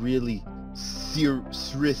really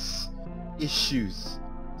serious issues.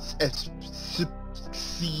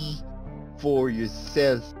 See for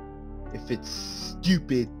yourself if it's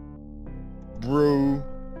stupid, bro.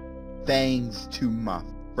 Thanks to my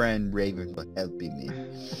friend Raven for helping me.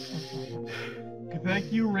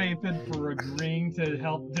 Thank you, Raven, for agreeing to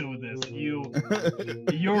help do this.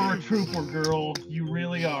 You're a trooper, girl. You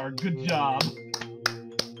really are. Good job.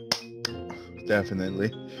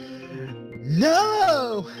 Definitely.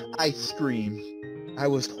 No! I screamed. I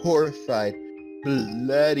was horrified.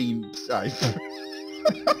 Bloody... Sorry.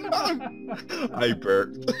 I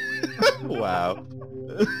burped. Wow.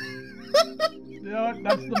 Yeah,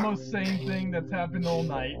 that's the most sane thing that's happened all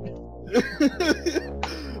night.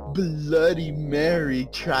 Bloody Mary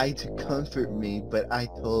tried to comfort me, but I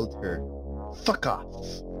told her, fuck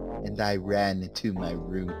off. And I ran into my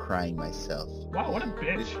room crying myself. Wow, what a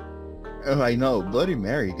bitch. Oh, I know. Bloody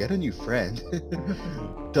Mary, get a new friend.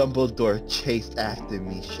 Dumbledore chased after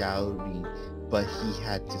me, shouting, but he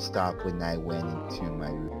had to stop when I went into my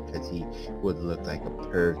room because he would look like a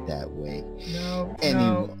perv that way. No,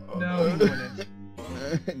 Anyway. no, he wouldn't.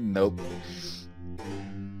 Nope.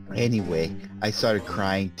 Anyway, I started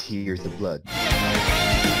crying tears of blood.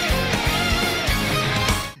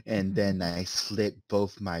 And then I slit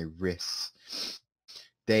both my wrists.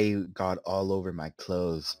 They got all over my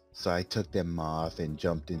clothes, so I took them off and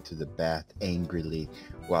jumped into the bath angrily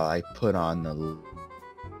while I put on the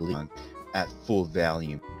at full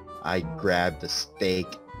volume. I grabbed the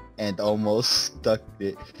stake and almost stuck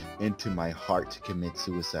it into my heart to commit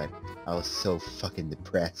suicide. I was so fucking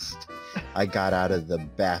depressed. I got out of the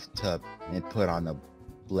bathtub and put on a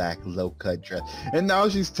black low-cut dress. And now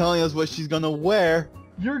she's telling us what she's gonna wear.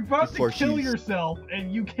 You're about to kill yourself,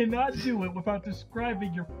 and you cannot do it without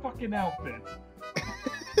describing your fucking outfit.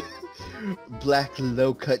 Black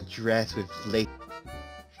low-cut dress with lace.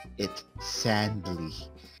 It's sandly.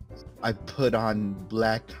 I put on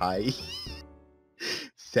black high.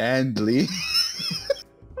 Sandly.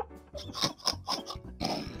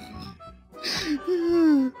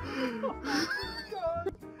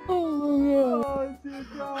 Oh, dear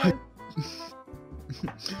God.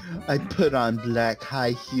 I put on black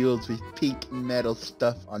high heels with pink metal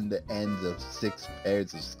stuff on the ends of 6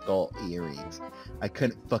 pairs of skull earrings. I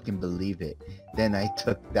couldn't fucking believe it. Then I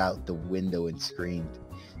took out the window and screamed.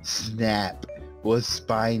 Snap was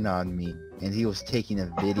spying on me, and he was taking a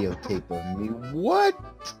videotape of me. What?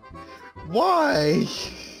 Why?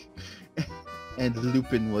 And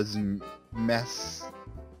Lupin was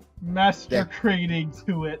masturbating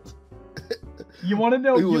to it. You want to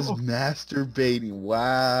know? It was masturbating.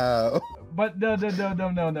 Wow. But no.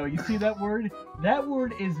 You see that word? That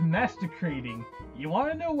word is masticating. You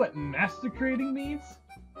want to know what masticating means?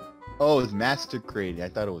 Oh, it's masticating. I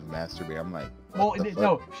thought it was masturbating. I'm like, well,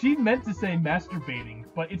 no. She meant to say masturbating,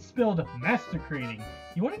 but it's spelled masticating.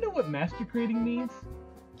 You want to know what masticating means?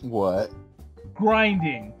 What?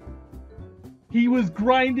 Grinding. He was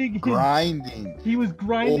grinding his... Grinding. He was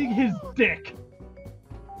grinding his dick.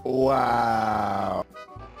 Wow.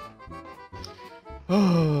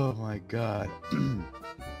 Oh my god.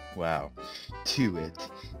 Wow. To it.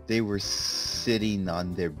 They were sitting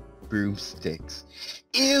on their broomsticks.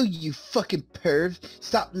 Ew, you fucking pervs.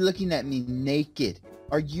 Stop looking at me naked.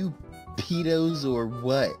 Are you pedos or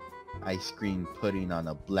what? I screamed, putting on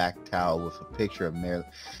a black towel with a picture of Marilyn.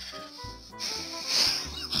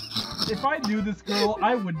 If I knew this girl,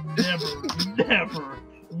 I would never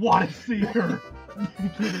want to see her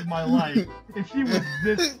naked in my life. If she was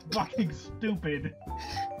this fucking stupid.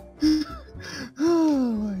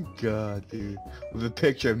 Oh my god, dude. With a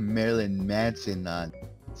picture of Marilyn Manson on.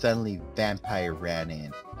 Suddenly, Vampire ran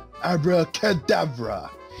in. Abracadabra!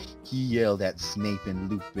 He yelled at Snape and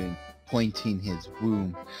Lupin, pointing his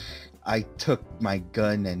womb. I took my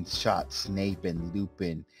gun and shot Snape and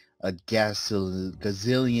Lupin a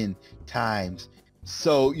gazillion times.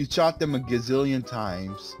 So you shot them a gazillion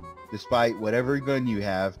times, despite whatever gun you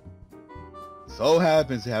have. So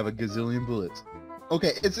happens to have a gazillion bullets.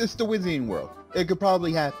 Okay, it's the Wizarding world. It could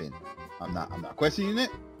probably happen. I'm not questioning it.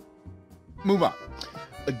 Move on.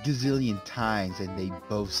 A gazillion times, and they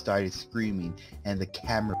both started screaming, and the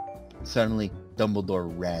camera... Suddenly,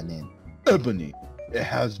 Dumbledore ran in. Ebony, it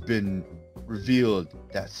has been revealed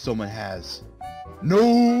that someone has...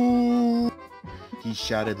 No! He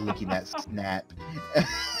shouted, looking at Snap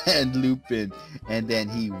and Lupin, and then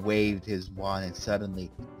he waved his wand, and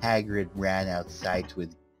suddenly Hagrid ran outside to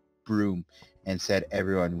his broom and said,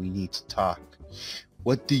 everyone, we need to talk.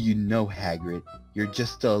 What do you know, Hagrid? You're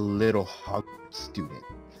just a little Hogwarts student.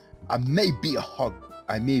 I may be a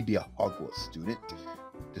Hogwarts student,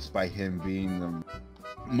 despite him being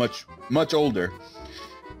much older.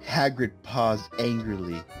 Hagrid paused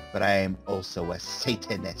angrily, but I am also a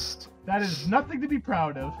Satanist. That is nothing to be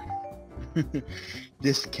proud of.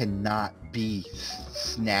 This cannot be,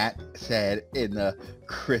 Snap said in a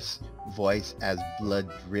crisp voice as blood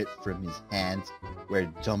dripped from his hands where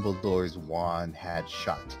Dumbledore's wand had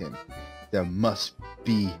shot him. There must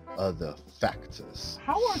be other factors.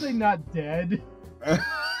 How are they not dead?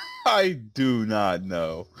 I do not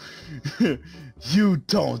know. You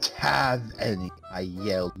don't have any, I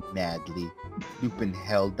yelled madly. Lupin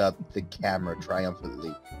held up the camera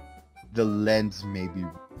triumphantly. The lens may be,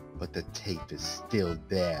 but the tape is still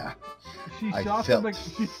there. She I shot felt- them.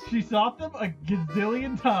 She shot them a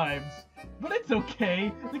gazillion times, but it's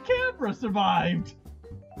okay. The camera survived.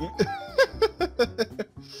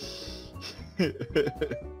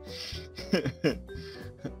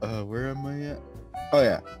 Where am I at? Oh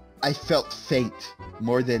yeah. I felt faint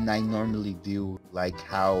more than I normally do, like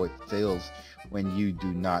how it feels when you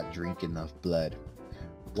do not drink enough blood.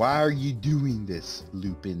 Why are you doing this?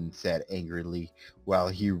 Lupin said angrily while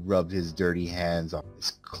he rubbed his dirty hands on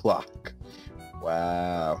his clock.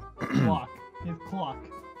 Wow. His clock.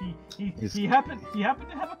 He happened to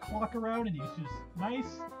have a clock around, and he was just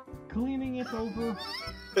nice cleaning it over.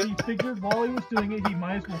 He figured while he was doing it, he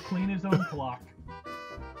might as well clean his own clock.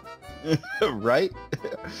 Right?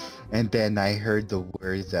 And then I heard the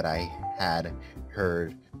words that I had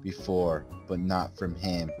heard before, but not from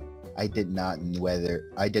him. I did not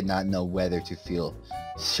know whether to feel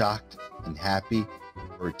shocked and happy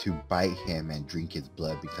or to bite him and drink his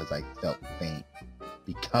blood because I felt faint.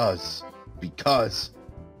 Because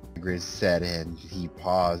Grizz said, and he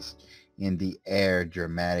paused in the air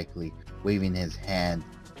dramatically, waving his hand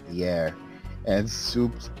in the air. And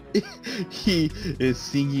Soups, he is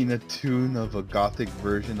singing a tune of a gothic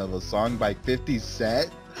version of a song by 50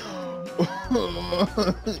 Cent.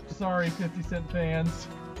 Sorry, 50 Cent fans.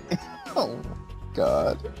 Oh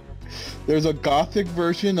God. There's a gothic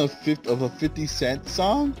version of a 50 Cent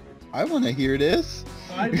song? I want to hear this.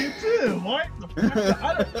 I do too. What?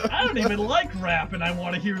 I don't even like rap, and I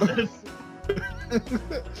want to hear this.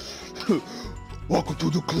 Welcome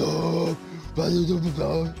to the club. I'm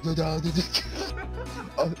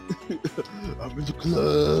in the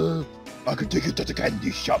club. I can take you to the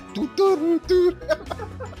candy shop.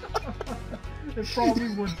 It probably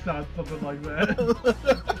would sound something like that.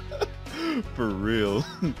 For real.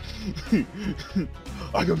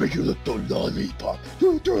 I can make you look the lollipop.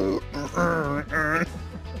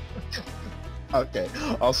 Okay,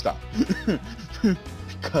 I'll stop.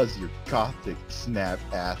 Because you're gothic, snap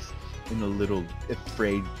ass in a little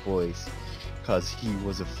afraid voice. Because he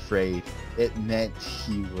was afraid. It meant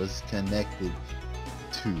he was connected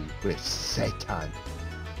with Satan.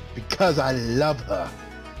 Because I love her.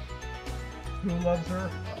 Who loves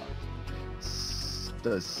her?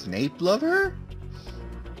 Does Snape love her?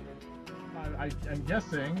 I'm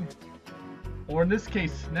guessing. Or in this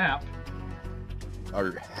case, Snap.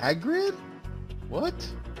 Or Hagrid? What?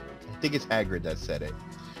 I think it's Hagrid that said it.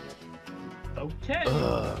 Okay.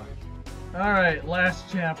 Alright, last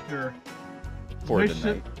chapter. For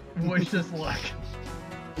the night. Wish us luck.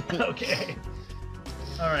 Okay.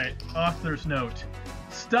 Alright, author's note.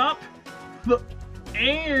 Stop the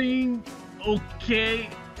airing. Okay.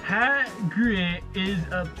 Hagrid is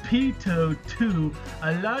a peto too.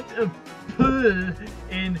 A lot of pull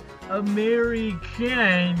in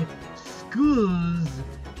American schools,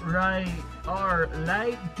 right, are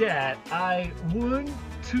like that. I want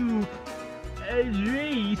to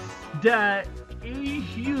address that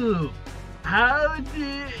issue. How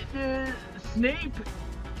did the Snape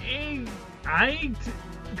ain't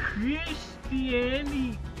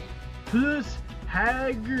Christianity plus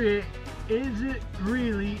Hagrid isn't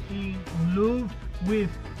really in love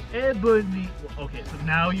with Ebony. Okay, so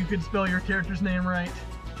now you can spell your character's name right.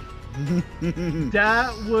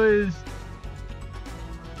 That was...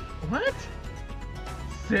 What?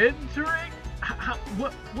 Centric?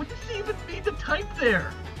 What does she even mean to type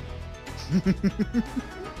there?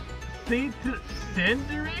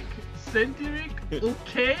 Centric?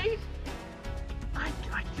 Okay?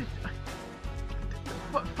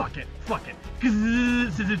 Fuck it.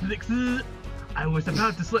 I was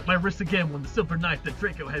about to slit my wrist again when the silver knife that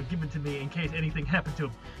Draco had given to me in case anything happened to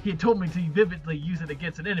him. He had told me to vividly use it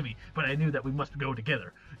against an enemy, but I knew that we must go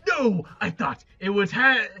together. No! I thought it was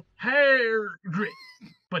Hagrid.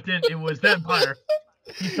 But then it was Vampire.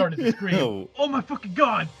 He started to scream, no. Oh my fucking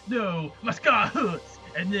god! No! My scar hurts!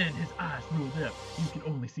 And then his eyes rolled up. You could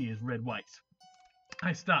only see his red whites.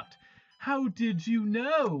 I stopped. How did you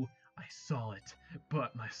know? I saw it,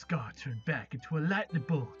 but my scar turned back into a lightning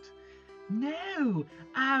bolt. No,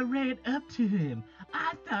 I ran up to him.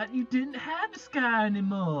 I thought you didn't have a scar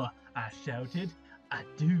anymore, I shouted. I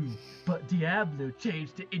do, but Diablo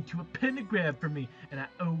changed it into a pentagram for me, and I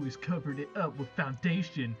always covered it up with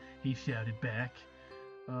foundation, he shouted back.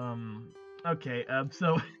 So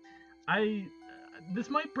this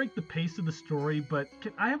might break the pace of the story, but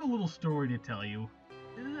I have a little story to tell you.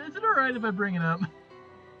 Is it alright if I bring it up?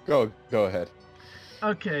 Go ahead.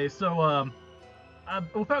 Okay, so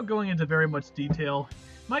without going into very much detail,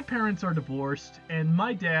 my parents are divorced, and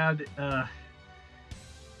my dad,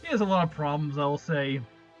 he has a lot of problems, I will say.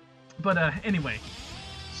 But anyway,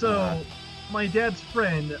 so my dad's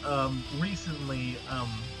friend recently,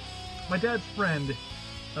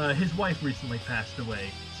 his wife recently passed away.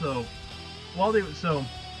 So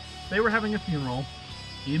they were having a funeral.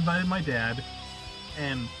 He invited my dad,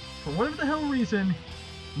 and for whatever the hell reason,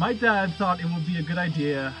 my dad thought it would be a good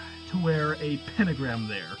idea to wear a pentagram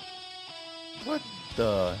there. What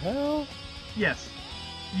the hell? Yes,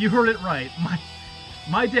 you heard it right.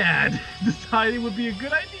 My dad decided it would be a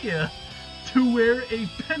good idea to wear a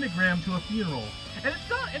pentagram to a funeral. And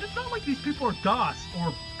it's not like these people are goths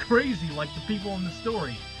or crazy like the people in the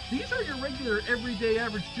story. These are your regular, everyday,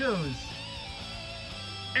 average Joes.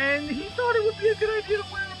 And he thought it would be a good idea to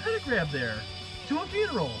wear a pentagram there to a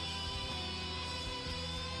funeral.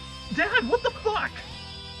 Dad, what the fuck?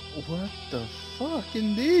 What the fuck,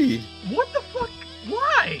 indeed? What the fuck?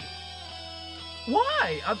 Why?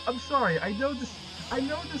 Why? I'm sorry. I know this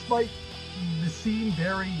might seem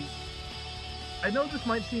very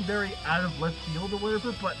out of left field or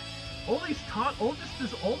whatever, but all this talk of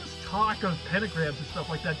pentagrams and stuff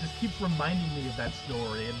like that just keeps reminding me of that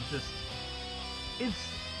story, and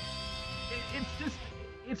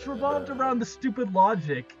it's revolved around the stupid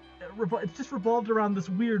logic. It's just revolved around this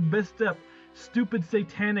weird, messed up, stupid,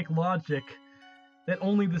 satanic logic that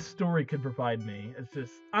only this story could provide me. It's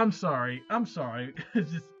just, I'm sorry.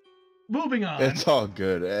 It's just, moving on. It's all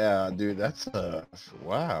good. Yeah, dude, that's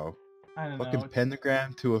wow. I don't know. Fucking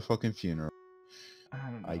pentagram to a fucking funeral. I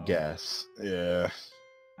don't know. I guess. Yeah.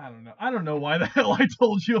 I don't know why the hell I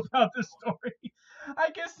told you about this story. I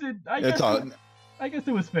guess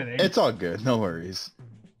it was fitting. It's all good. No worries.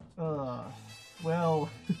 Well,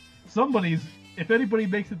 if anybody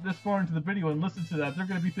makes it this far into the video and listens to that, they're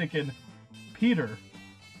gonna be thinking, Peter,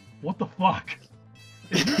 what the fuck?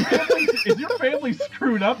 Is your family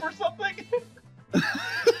screwed up or something?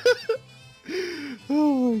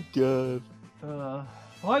 Oh my god.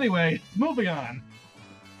 Well, anyway, moving on.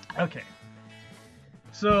 Okay.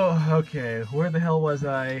 So, where the hell was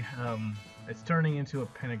I? It's turning into a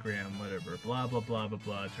pentagram, whatever. Blah, blah, blah, blah,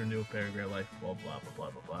 blah. Turned into a pentagram, like, blah, blah, blah,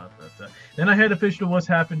 blah, blah, blah. Then I had a fish to what's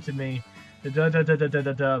happened to me.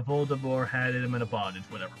 Voldemort had him in a bondage,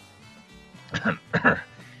 whatever.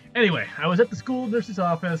 Anyway, I was at the school nurse's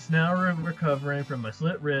office, now recovering from my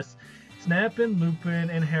slit wrist. Snappin', Lupin,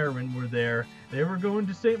 and Heron were there. They were going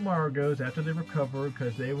to St. Margot's after they recovered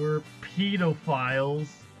because they were pedophiles.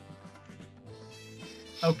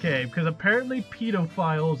 Okay, because apparently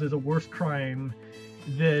pedophiles is a worse crime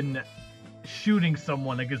than shooting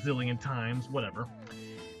someone a gazillion times, whatever.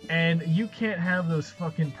 And you can't have those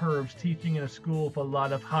fucking pervs teaching in a school with a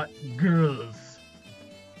lot of hot girls.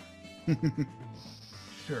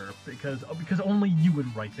 Sure, because only you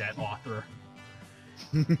would write that, author.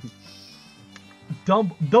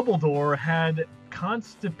 Dumbledore had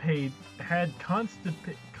constipated.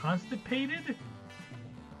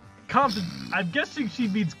 I'm guessing she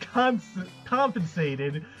means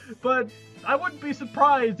compensated, but I wouldn't be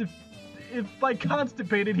surprised if by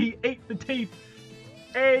constipated he ate the tape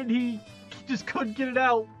and he just couldn't get it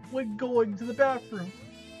out when going to the bathroom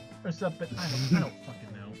or something. I don't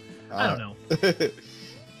fucking know. I don't know.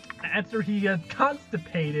 After he had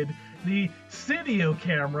constipated the video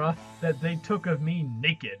camera that they took of me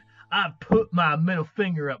naked, I put my middle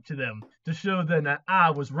finger up to them to show them that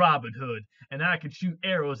I was Robin Hood and I could shoot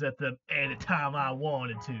arrows at them any time I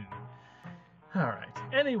wanted to. Alright,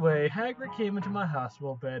 anyway, Hagrid came into my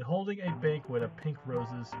hospital bed holding a banquet of pink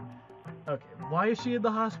roses. Okay, why is she in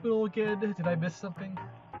the hospital again? Did I miss something?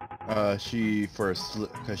 Because she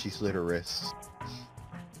slit her wrist.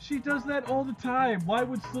 She does that all the time. Why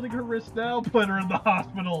would slitting her wrist now put her in the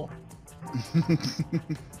hospital?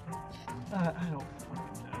 I don't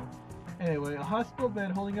fucking know. Anyway, a hospital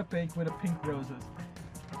bed holding a banquet of pink roses.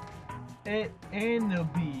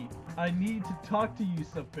 Annabee, I need to talk to you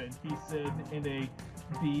something, he said in a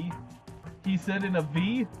V. He said in a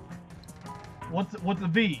V? What's a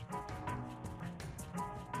V?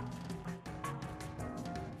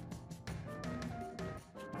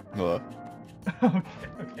 What?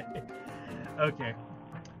 Okay.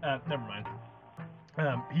 Never mind.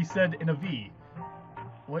 He said in a V.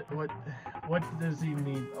 What does he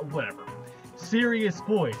mean? Whatever. Serious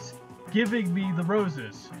voice, giving me the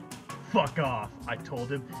roses. Fuck off, I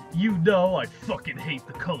told him. You know I fucking hate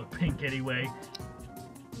the color pink anyway.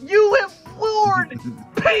 You have worn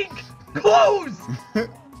pink clothes!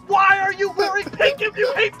 Why are you wearing pink if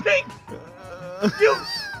you hate pink? You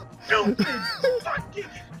stupid fucking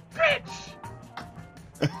bitch!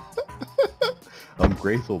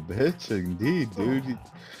 ungrateful bitch, indeed, dude.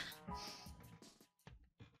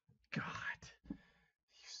 God,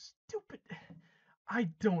 you stupid. I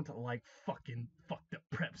don't like fucking fucked up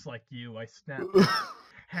preps like you, I snapped.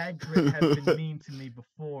 Hagrid had been mean to me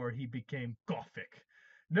before he became gothic.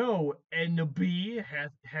 No, NB,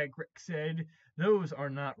 Hagrid said, those are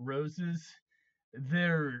not roses.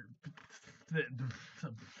 They're I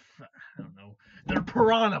don't know. They're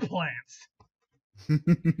piranha plants.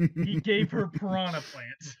 He gave her piranha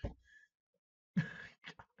plants.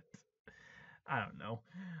 I don't know.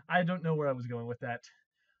 I don't know where I was going with that.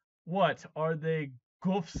 What, are they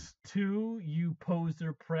goofs too, you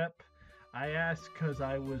poser prep? I asked cause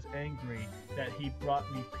I was angry that he brought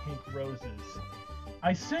me pink roses.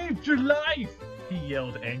 I saved your life, he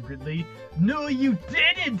yelled angrily. No, you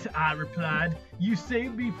didn't, I replied. You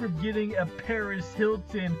saved me from getting a Paris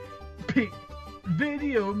Hilton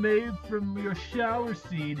video made from your shower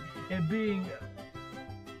scene and being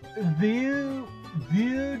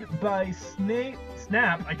viewed by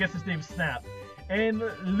Snap, I guess his name's Snap, and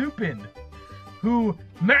Lupin, who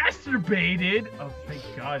masturbated. Oh, thank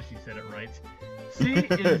God she said it right. See,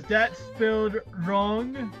 is that spelled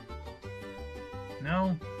wrong?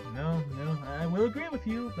 No, I will agree with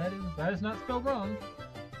you. That is not spelled wrong.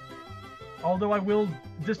 Although I will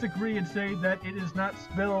disagree and say that it is not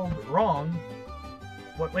spelled wrong.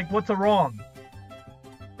 What's a wrong?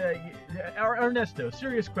 Ernesto,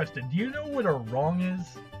 serious question. Do you know what a wrong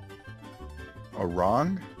is? A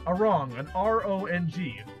wrong? A wrong, an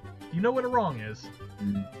R-O-N-G. Do you know what a wrong is?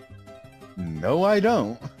 No, I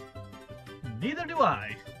don't. Neither do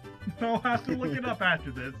I. I'll have to look it up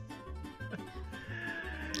after this.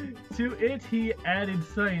 To it, he added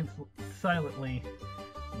silently.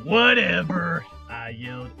 Whatever, I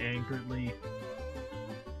yelled angrily.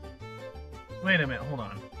 Wait a minute, hold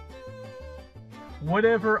on.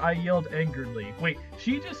 Whatever, I yelled angrily. Wait,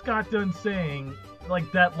 she just got done saying,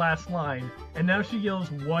 like, that last line, and now she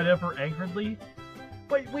yells whatever angrily?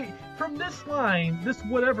 Wait, from this line, this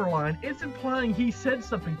whatever line, it's implying he said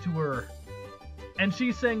something to her, and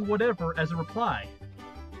she's saying whatever as a reply.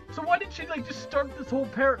 So why didn't she, like, just start this whole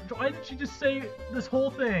why didn't she just say this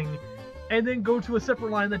whole thing, and then go to a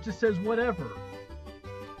separate line that just says whatever?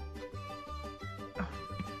 Oh,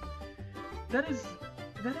 that is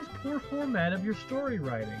poor format of your story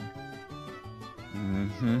writing.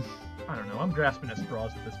 Mm-hmm. I don't know, I'm grasping at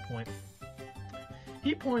straws at this point.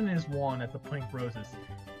 He pointed his wand at the pink roses.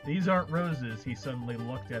 These aren't roses. He suddenly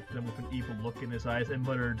looked at them with an evil look in his eyes and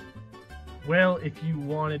muttered, well, if you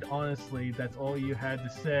wanted honestly, that's all you had to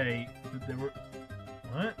say. There were...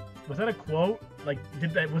 What? Was that a quote? Like,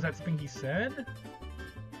 was that something he said?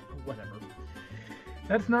 Whatever.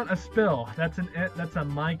 That's not a spell. That's a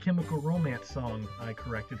My Chemical Romance song, I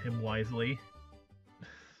corrected him wisely.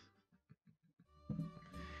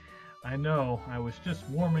 I know, I was just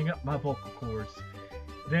warming up my vocal cords.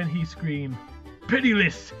 Then he screamed,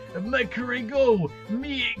 pitiless, macarego,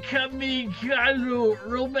 mi camicalo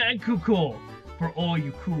romantico. For all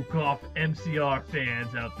you cool golf MCR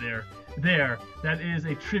fans out there. That is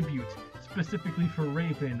a tribute, specifically for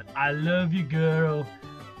Raven. I love you, girl.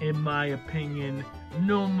 In my opinion,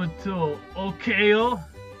 no matter, okay?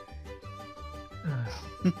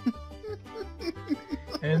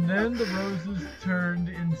 And then the roses turned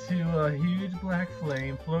into a huge black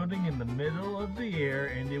flame floating in the middle of the air,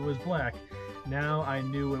 and it was black. Now I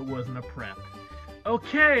knew it wasn't a prep.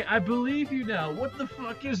 Okay, I believe you now. What the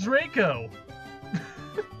fuck is Draco?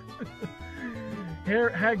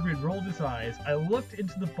 Hagrid rolled his eyes. I looked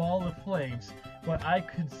into the ball of flames, but I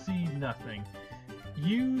could see nothing.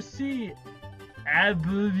 You see,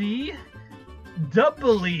 Abby,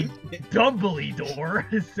 Dumbledore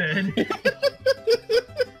said,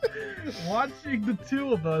 watching the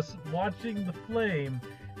two of us, watching the flame,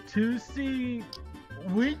 to see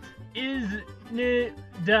what is the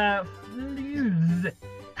flames.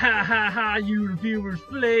 Ha ha ha, you viewers,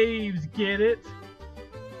 flames, get it?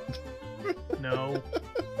 No.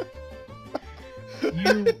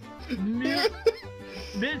 You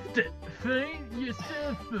Mr. Find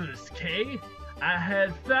yourself first, Kay. I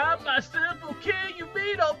had found myself, okay, you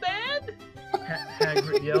mean, old man?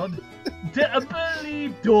 Hagrid yelled.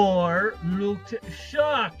 Dumbledore looked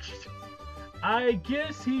shocked. I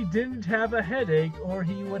guess he didn't have a headache, or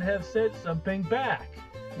he would have said something back.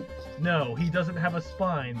 No, he doesn't have a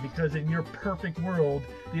spine, because in your perfect world,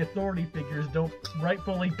 the authority figures don't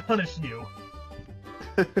rightfully punish you.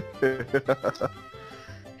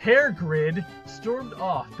 Hagrid stormed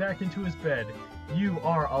off back into his bed. You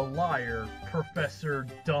are a liar, Professor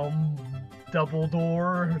Double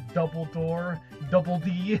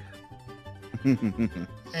D.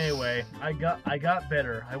 Anyway, I got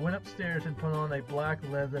better. I went upstairs and put on a black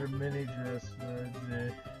leather mini dress.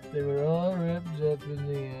 They were all ripped up in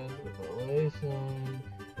the end with a lace on.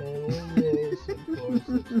 And a lace, of course,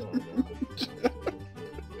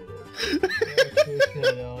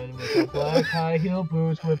 it's on with a black high heel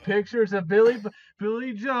boots with pictures of Billy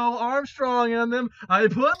Joe Armstrong in them. I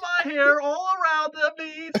put my hair all around the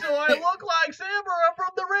knee so I look like Samara from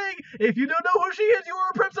The Ring. If you don't know who she is, you are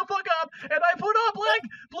a prince of fuck up. And I put on black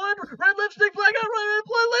blood red lipstick, black red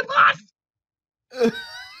blood lip gloss.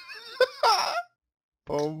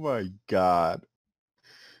 Oh my god.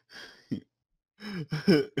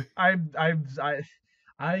 I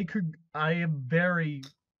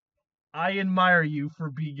admire you for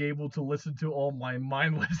being able to listen to all my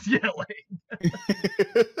mindless yelling.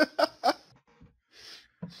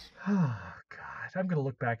 Oh god, I'm gonna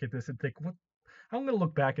look back at this and think, what? I'm gonna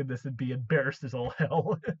look back at this and be embarrassed as all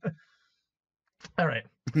hell. All right.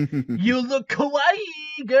 You look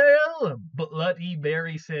kawaii, girl, Bloody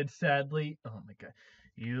Mary said sadly. Oh my god.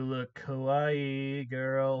 You look kawaii,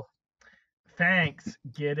 girl. Thanks,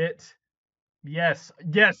 get it? Yes,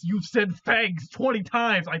 you've said thanks 20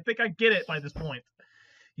 times. I think I get it by this point.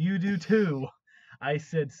 You do too, I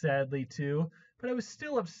said sadly too, but I was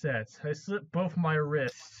still upset. I slipped both my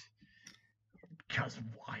wrists. Because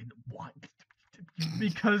why?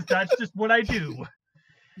 Because that's just what I do.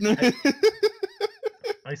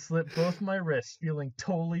 I slipped both my wrists, feeling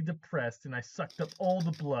totally depressed, and I sucked up all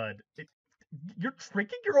the blood. You're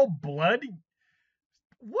drinking your own blood?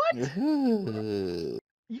 What?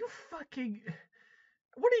 You fucking...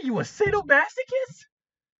 What are you, a sadomasochist?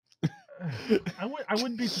 I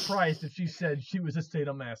wouldn't be surprised if she said she was a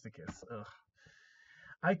sadomasochist. Ugh.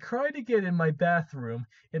 I cried again in my bathroom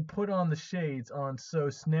and put on the shades on so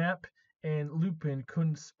Snap and Lupin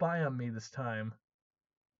couldn't spy on me this time.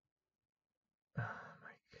 Oh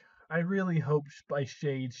my god. I really hope by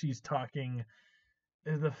shades she's talking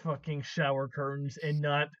the fucking shower curtains and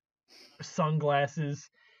not sunglasses.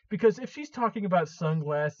 Because if she's talking about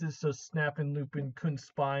sunglasses so Snap and Lupin couldn't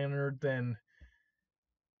spy on her, then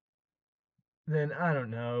I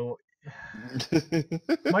don't know.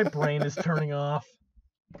 My brain is turning off.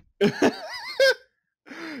 Do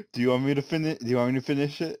you want me to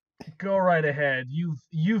finish it? Go right ahead.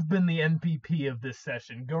 You've been the NPP of this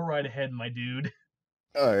session. Go right ahead, my dude.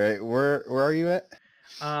 All right, where are you at?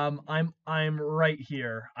 I'm right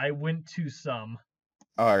here. I went to some.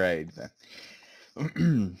 All right then.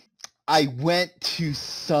 I went to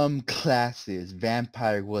some classes.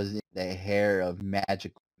 Vampire was in the hair of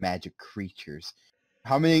magic creatures.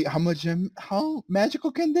 How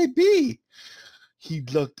magical can they be? He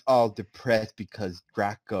looked all depressed because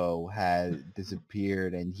Draco had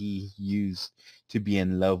disappeared and he used to be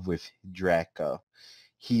in love with Draco.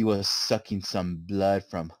 He was sucking some blood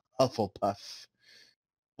from Hufflepuff.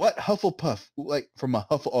 What Hufflepuff? Like from a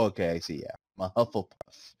Huffle? Oh, okay, I see. Yeah, from a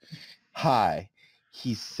Hufflepuff. Hi,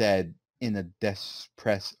 he said in a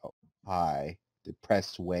depressed way.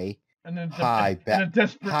 In a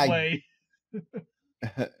desperate way.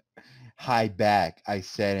 Hi back, I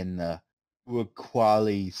said in the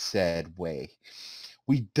Quali said way.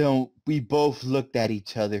 We both looked at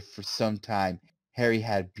each other for some time. Harry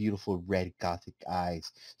had beautiful red gothic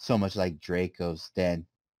eyes, so much like Draco's. Then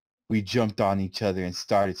we jumped on each other and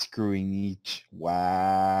started screwing each.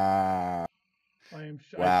 Wow.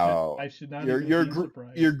 Wow. I should not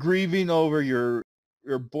you're grieving over your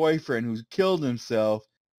boyfriend who's killed himself,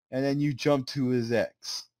 and then you jump to his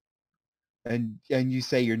ex. And you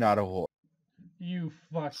say you're not a whore. You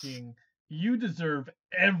deserve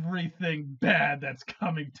everything bad that's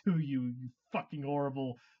coming to you, you fucking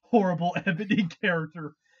horrible Ebony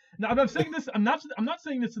character. Now, I'm not saying this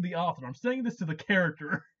to the author. I'm saying this to the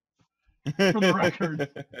character. For the record.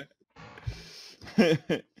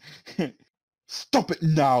 Stop it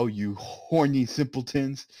now, you horny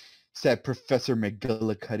simpletons, said Professor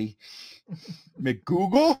McGillicuddy.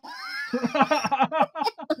 McGoogle?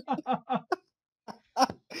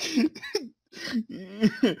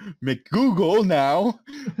 McGoogle now,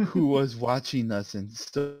 who was watching us, and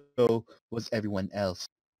so was everyone else.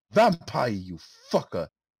 Vampire, you fucker!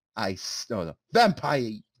 Vampire,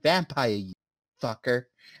 you fucker!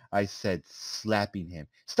 I said, slapping him.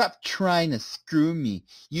 Stop trying to screw me.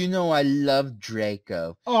 You know I love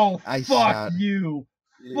Draco. Oh, fuck you!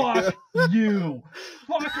 Fuck you!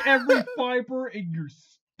 Fuck every fiber in your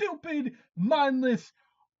stupid, mindless,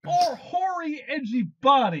 or hoary, edgy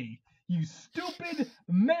body! You stupid,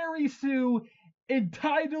 Mary Sue,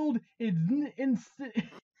 entitled,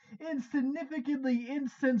 insignificantly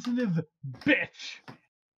insensitive bitch!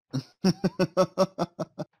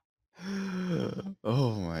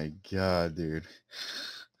 Oh my god, dude.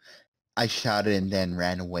 I shouted and then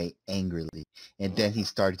ran away angrily. And then he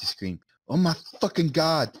started to scream, "Oh my fucking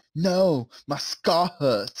god! No! My skull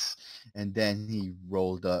hurts!" And then he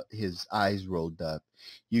rolled up, his eyes rolled up.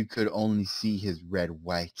 You could only see his red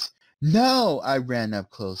whites. "No!" I ran up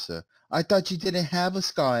closer. "I thought you didn't have a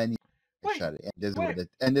scar anymore." I Wait, shouted. And this is wait.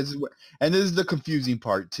 what and this is the confusing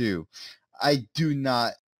part too. I do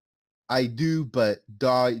not I do, but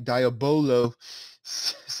Diabolo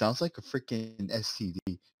sounds like a freaking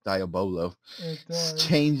STD. Diabolo It does.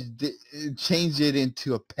 changed it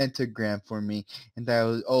into a pentagram for me, and I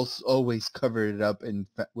was also always covered it up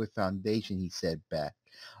with foundation. He said back.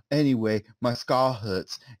 Anyway, my skull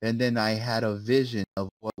hurts, and then I had a vision of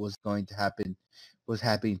what was happening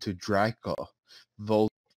to Draco. Vol-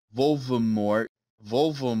 Voldemort,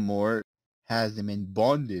 Voldemort has him in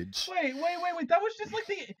bondage. Wait. That was just like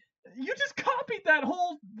the. You just copied that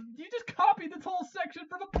whole. You just copied this whole section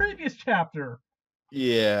from a previous chapter.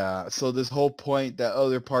 Yeah, so this whole point that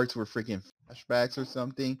other parts were freaking flashbacks or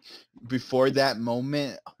something before that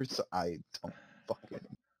moment, I don't fucking.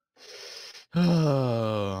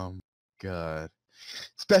 Oh god!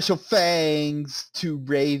 Special thanks to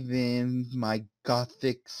Raven, my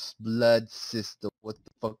gothic blood sister. What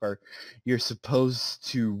the fuck are you're supposed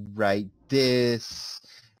to write this?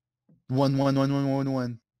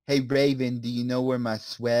 11111. Hey Raven, do you know where my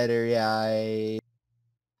sweater is?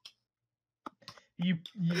 You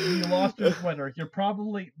lost your sweater. You're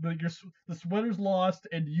probably the sweater's lost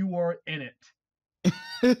and you are in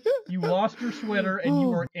it. You lost your sweater and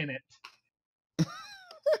you are in it.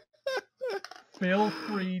 Feel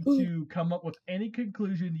free to come up with any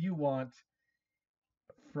conclusion you want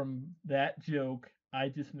from that joke I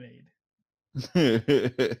just made.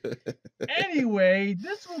 Anyway,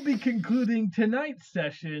 this will be concluding tonight's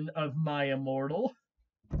session of My Immortal.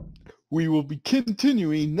 We will be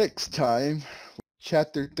continuing next time,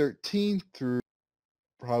 chapter 13 through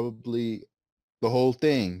probably the whole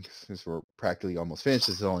thing, since we're practically almost finished.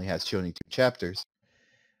 This only has 22 chapters.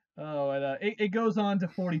 Oh, and it goes on to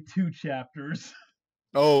 42 chapters.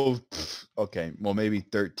 Oh, okay. Well, maybe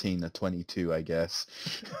 13 to 22, I guess.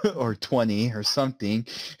 Or 20 or something.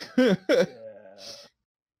 Yeah.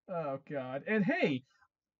 Oh, God. And hey,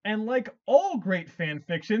 and like all great fan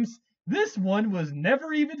fictions, this one was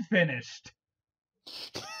never even finished.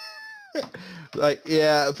 Like,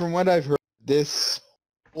 yeah, from what I've heard, this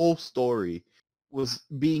whole story was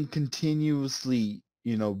being continuously,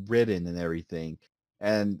 written and everything.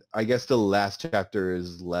 And I guess the last chapter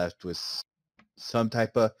is left with some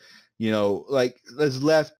type of, like, is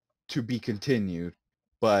left to be continued,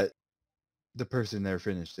 but the person never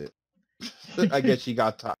finished it. I guess she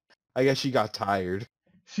got tired.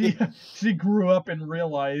 she grew up and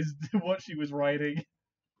realized what she was writing.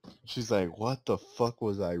 She's like, what the fuck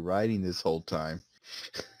was I writing this whole time?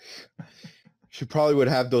 She probably would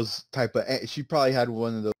have those she probably had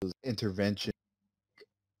one of those interventions.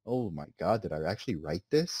 Oh my god, did I actually write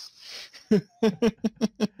this?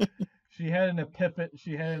 She had an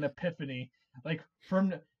epiphany. Like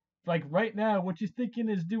from like right now, what you're thinking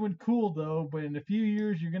is doing cool though, but in a few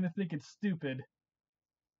years you're gonna think it's stupid.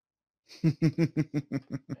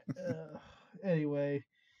 Uh, anyway,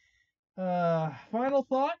 final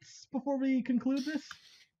thoughts before we conclude this?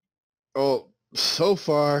 Oh, so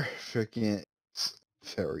far, freaking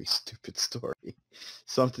very stupid story.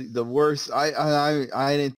 Something the worst. I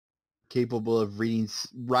didn't capable of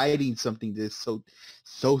writing something that's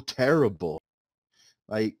so terrible.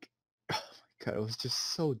 Like, oh my god, it was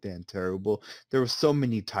just so damn terrible. There were so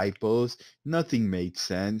many typos. Nothing made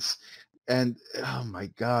sense. And oh my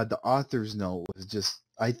god, the author's note was just,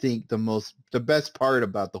 I think, the best part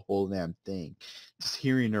about the whole damn thing. Just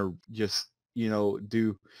hearing her just,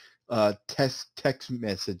 do text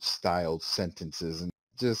message style sentences, and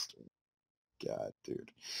just, god,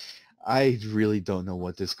 dude. I really don't know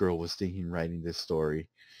what this girl was thinking writing this story.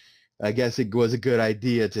 I guess it was a good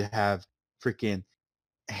idea to have freaking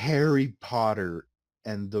Harry Potter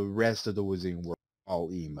and the rest of the Wizarding World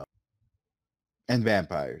all emo. And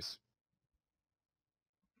vampires.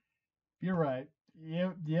 You're right.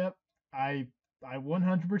 Yep. I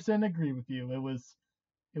 100% agree with you.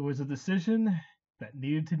 It was a decision that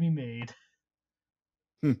needed to be made.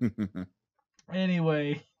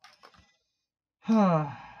 Anyway,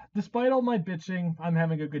 despite all my bitching, I'm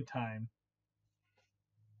having a good time.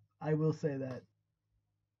 I will say that.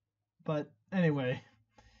 But anyway,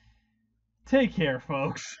 take care,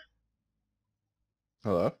 folks.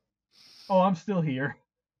 Hello? Oh, I'm still here.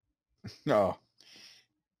 Oh.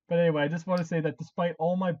 But anyway, I just want to say that despite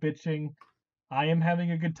all my bitching, I am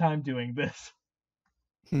having a good time doing this.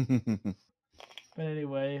 But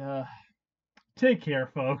anyway, take care,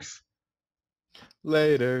 folks.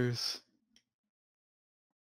 Laters.